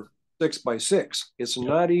for 6x6. It's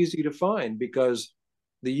not easy to find because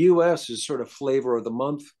the U.S. is sort of flavor of the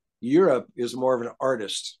month. Europe is more of an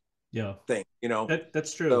artist thing,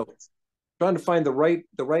 That's true. So trying to find the right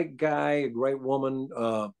guy, the right woman.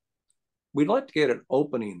 We'd like to get an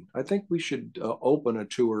opening. I think we should open a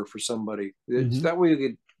tour for somebody. That way we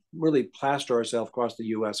could really plaster ourselves across the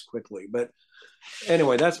U.S. quickly. But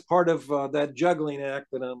anyway, that's part of that juggling act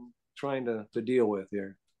that I'm trying to deal with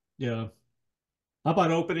here. Yeah. How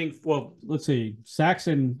about opening? Well, let's see.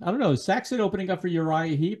 Saxon. I don't know. Is Saxon opening up for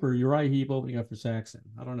Uriah Heep or Uriah Heep opening up for Saxon?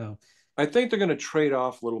 I don't know. I think they're going to trade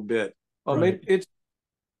off a little bit. Right. It's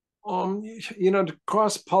to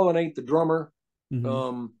cross-pollinate the drummer.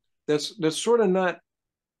 That's sort of not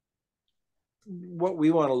what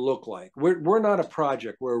we want to look like. We're not a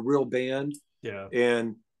project. We're a real band. Yeah.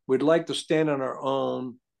 And we'd like to stand on our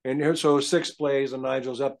own. And so 6 plays and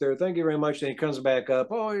Nigel's up there. Thank you very much. And he comes back up.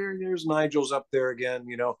 Oh, here's Nigel's up there again.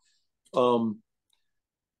 And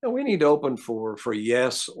we need to open for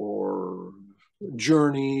Yes or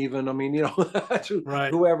Journey even. I mean,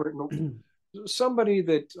 right. Whoever, somebody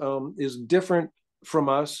that is different from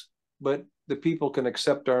us, but the people can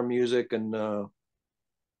accept our music. And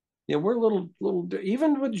we're a little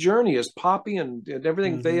even with Journey, as poppy and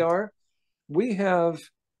everything they are. We have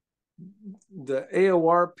the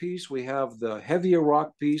AOR piece, we have the heavier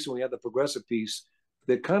rock piece, and we have the progressive piece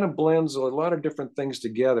that kind of blends a lot of different things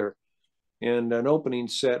together. And an opening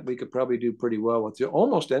set we could probably do pretty well with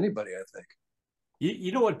almost anybody, I think.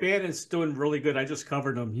 You know what band is doing really good? I just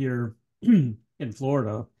covered them here in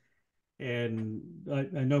Florida, and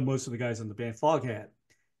I know most of the guys in the band. Foghat.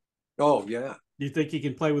 Oh yeah. Do you think he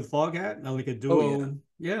can play with Foghat? Now like a duo? Oh,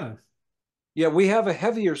 yeah. Yeah, we have a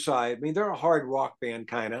heavier side. I mean, they're a hard rock band,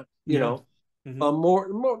 kind of, more a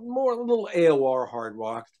little AOR hard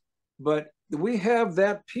rock, but we have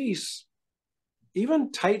that piece.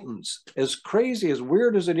 Even Titans, as crazy, as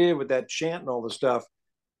weird as it is with that chant and all the stuff,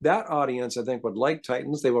 that audience, I think, would like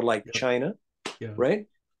Titans. They would like China, right?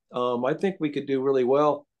 I think we could do really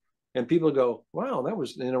well, and people go, "Wow, that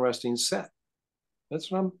was an interesting set."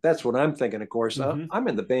 That's what I'm thinking. Of course, I'm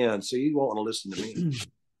in the band, so you won't want to listen to me.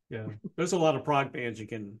 Yeah, there's a lot of prog bands you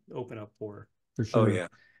can open up for sure. Oh yeah,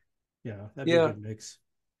 that'd be a good mix.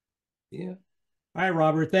 Yeah. All right,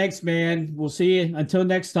 Robert. Thanks, man. We'll see you until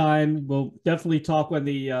next time. We'll definitely talk when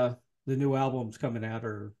the new album's coming out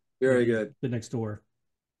or very good the next tour.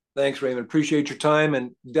 Thanks, Raymond. Appreciate your time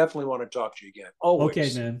and definitely want to talk to you again. Always.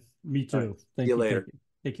 Okay, man. Me too. Right. Thank you you later.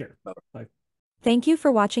 Take care. Bye. Thank you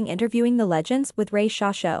for watching Interviewing the Legends with Ray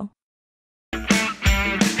Shasho.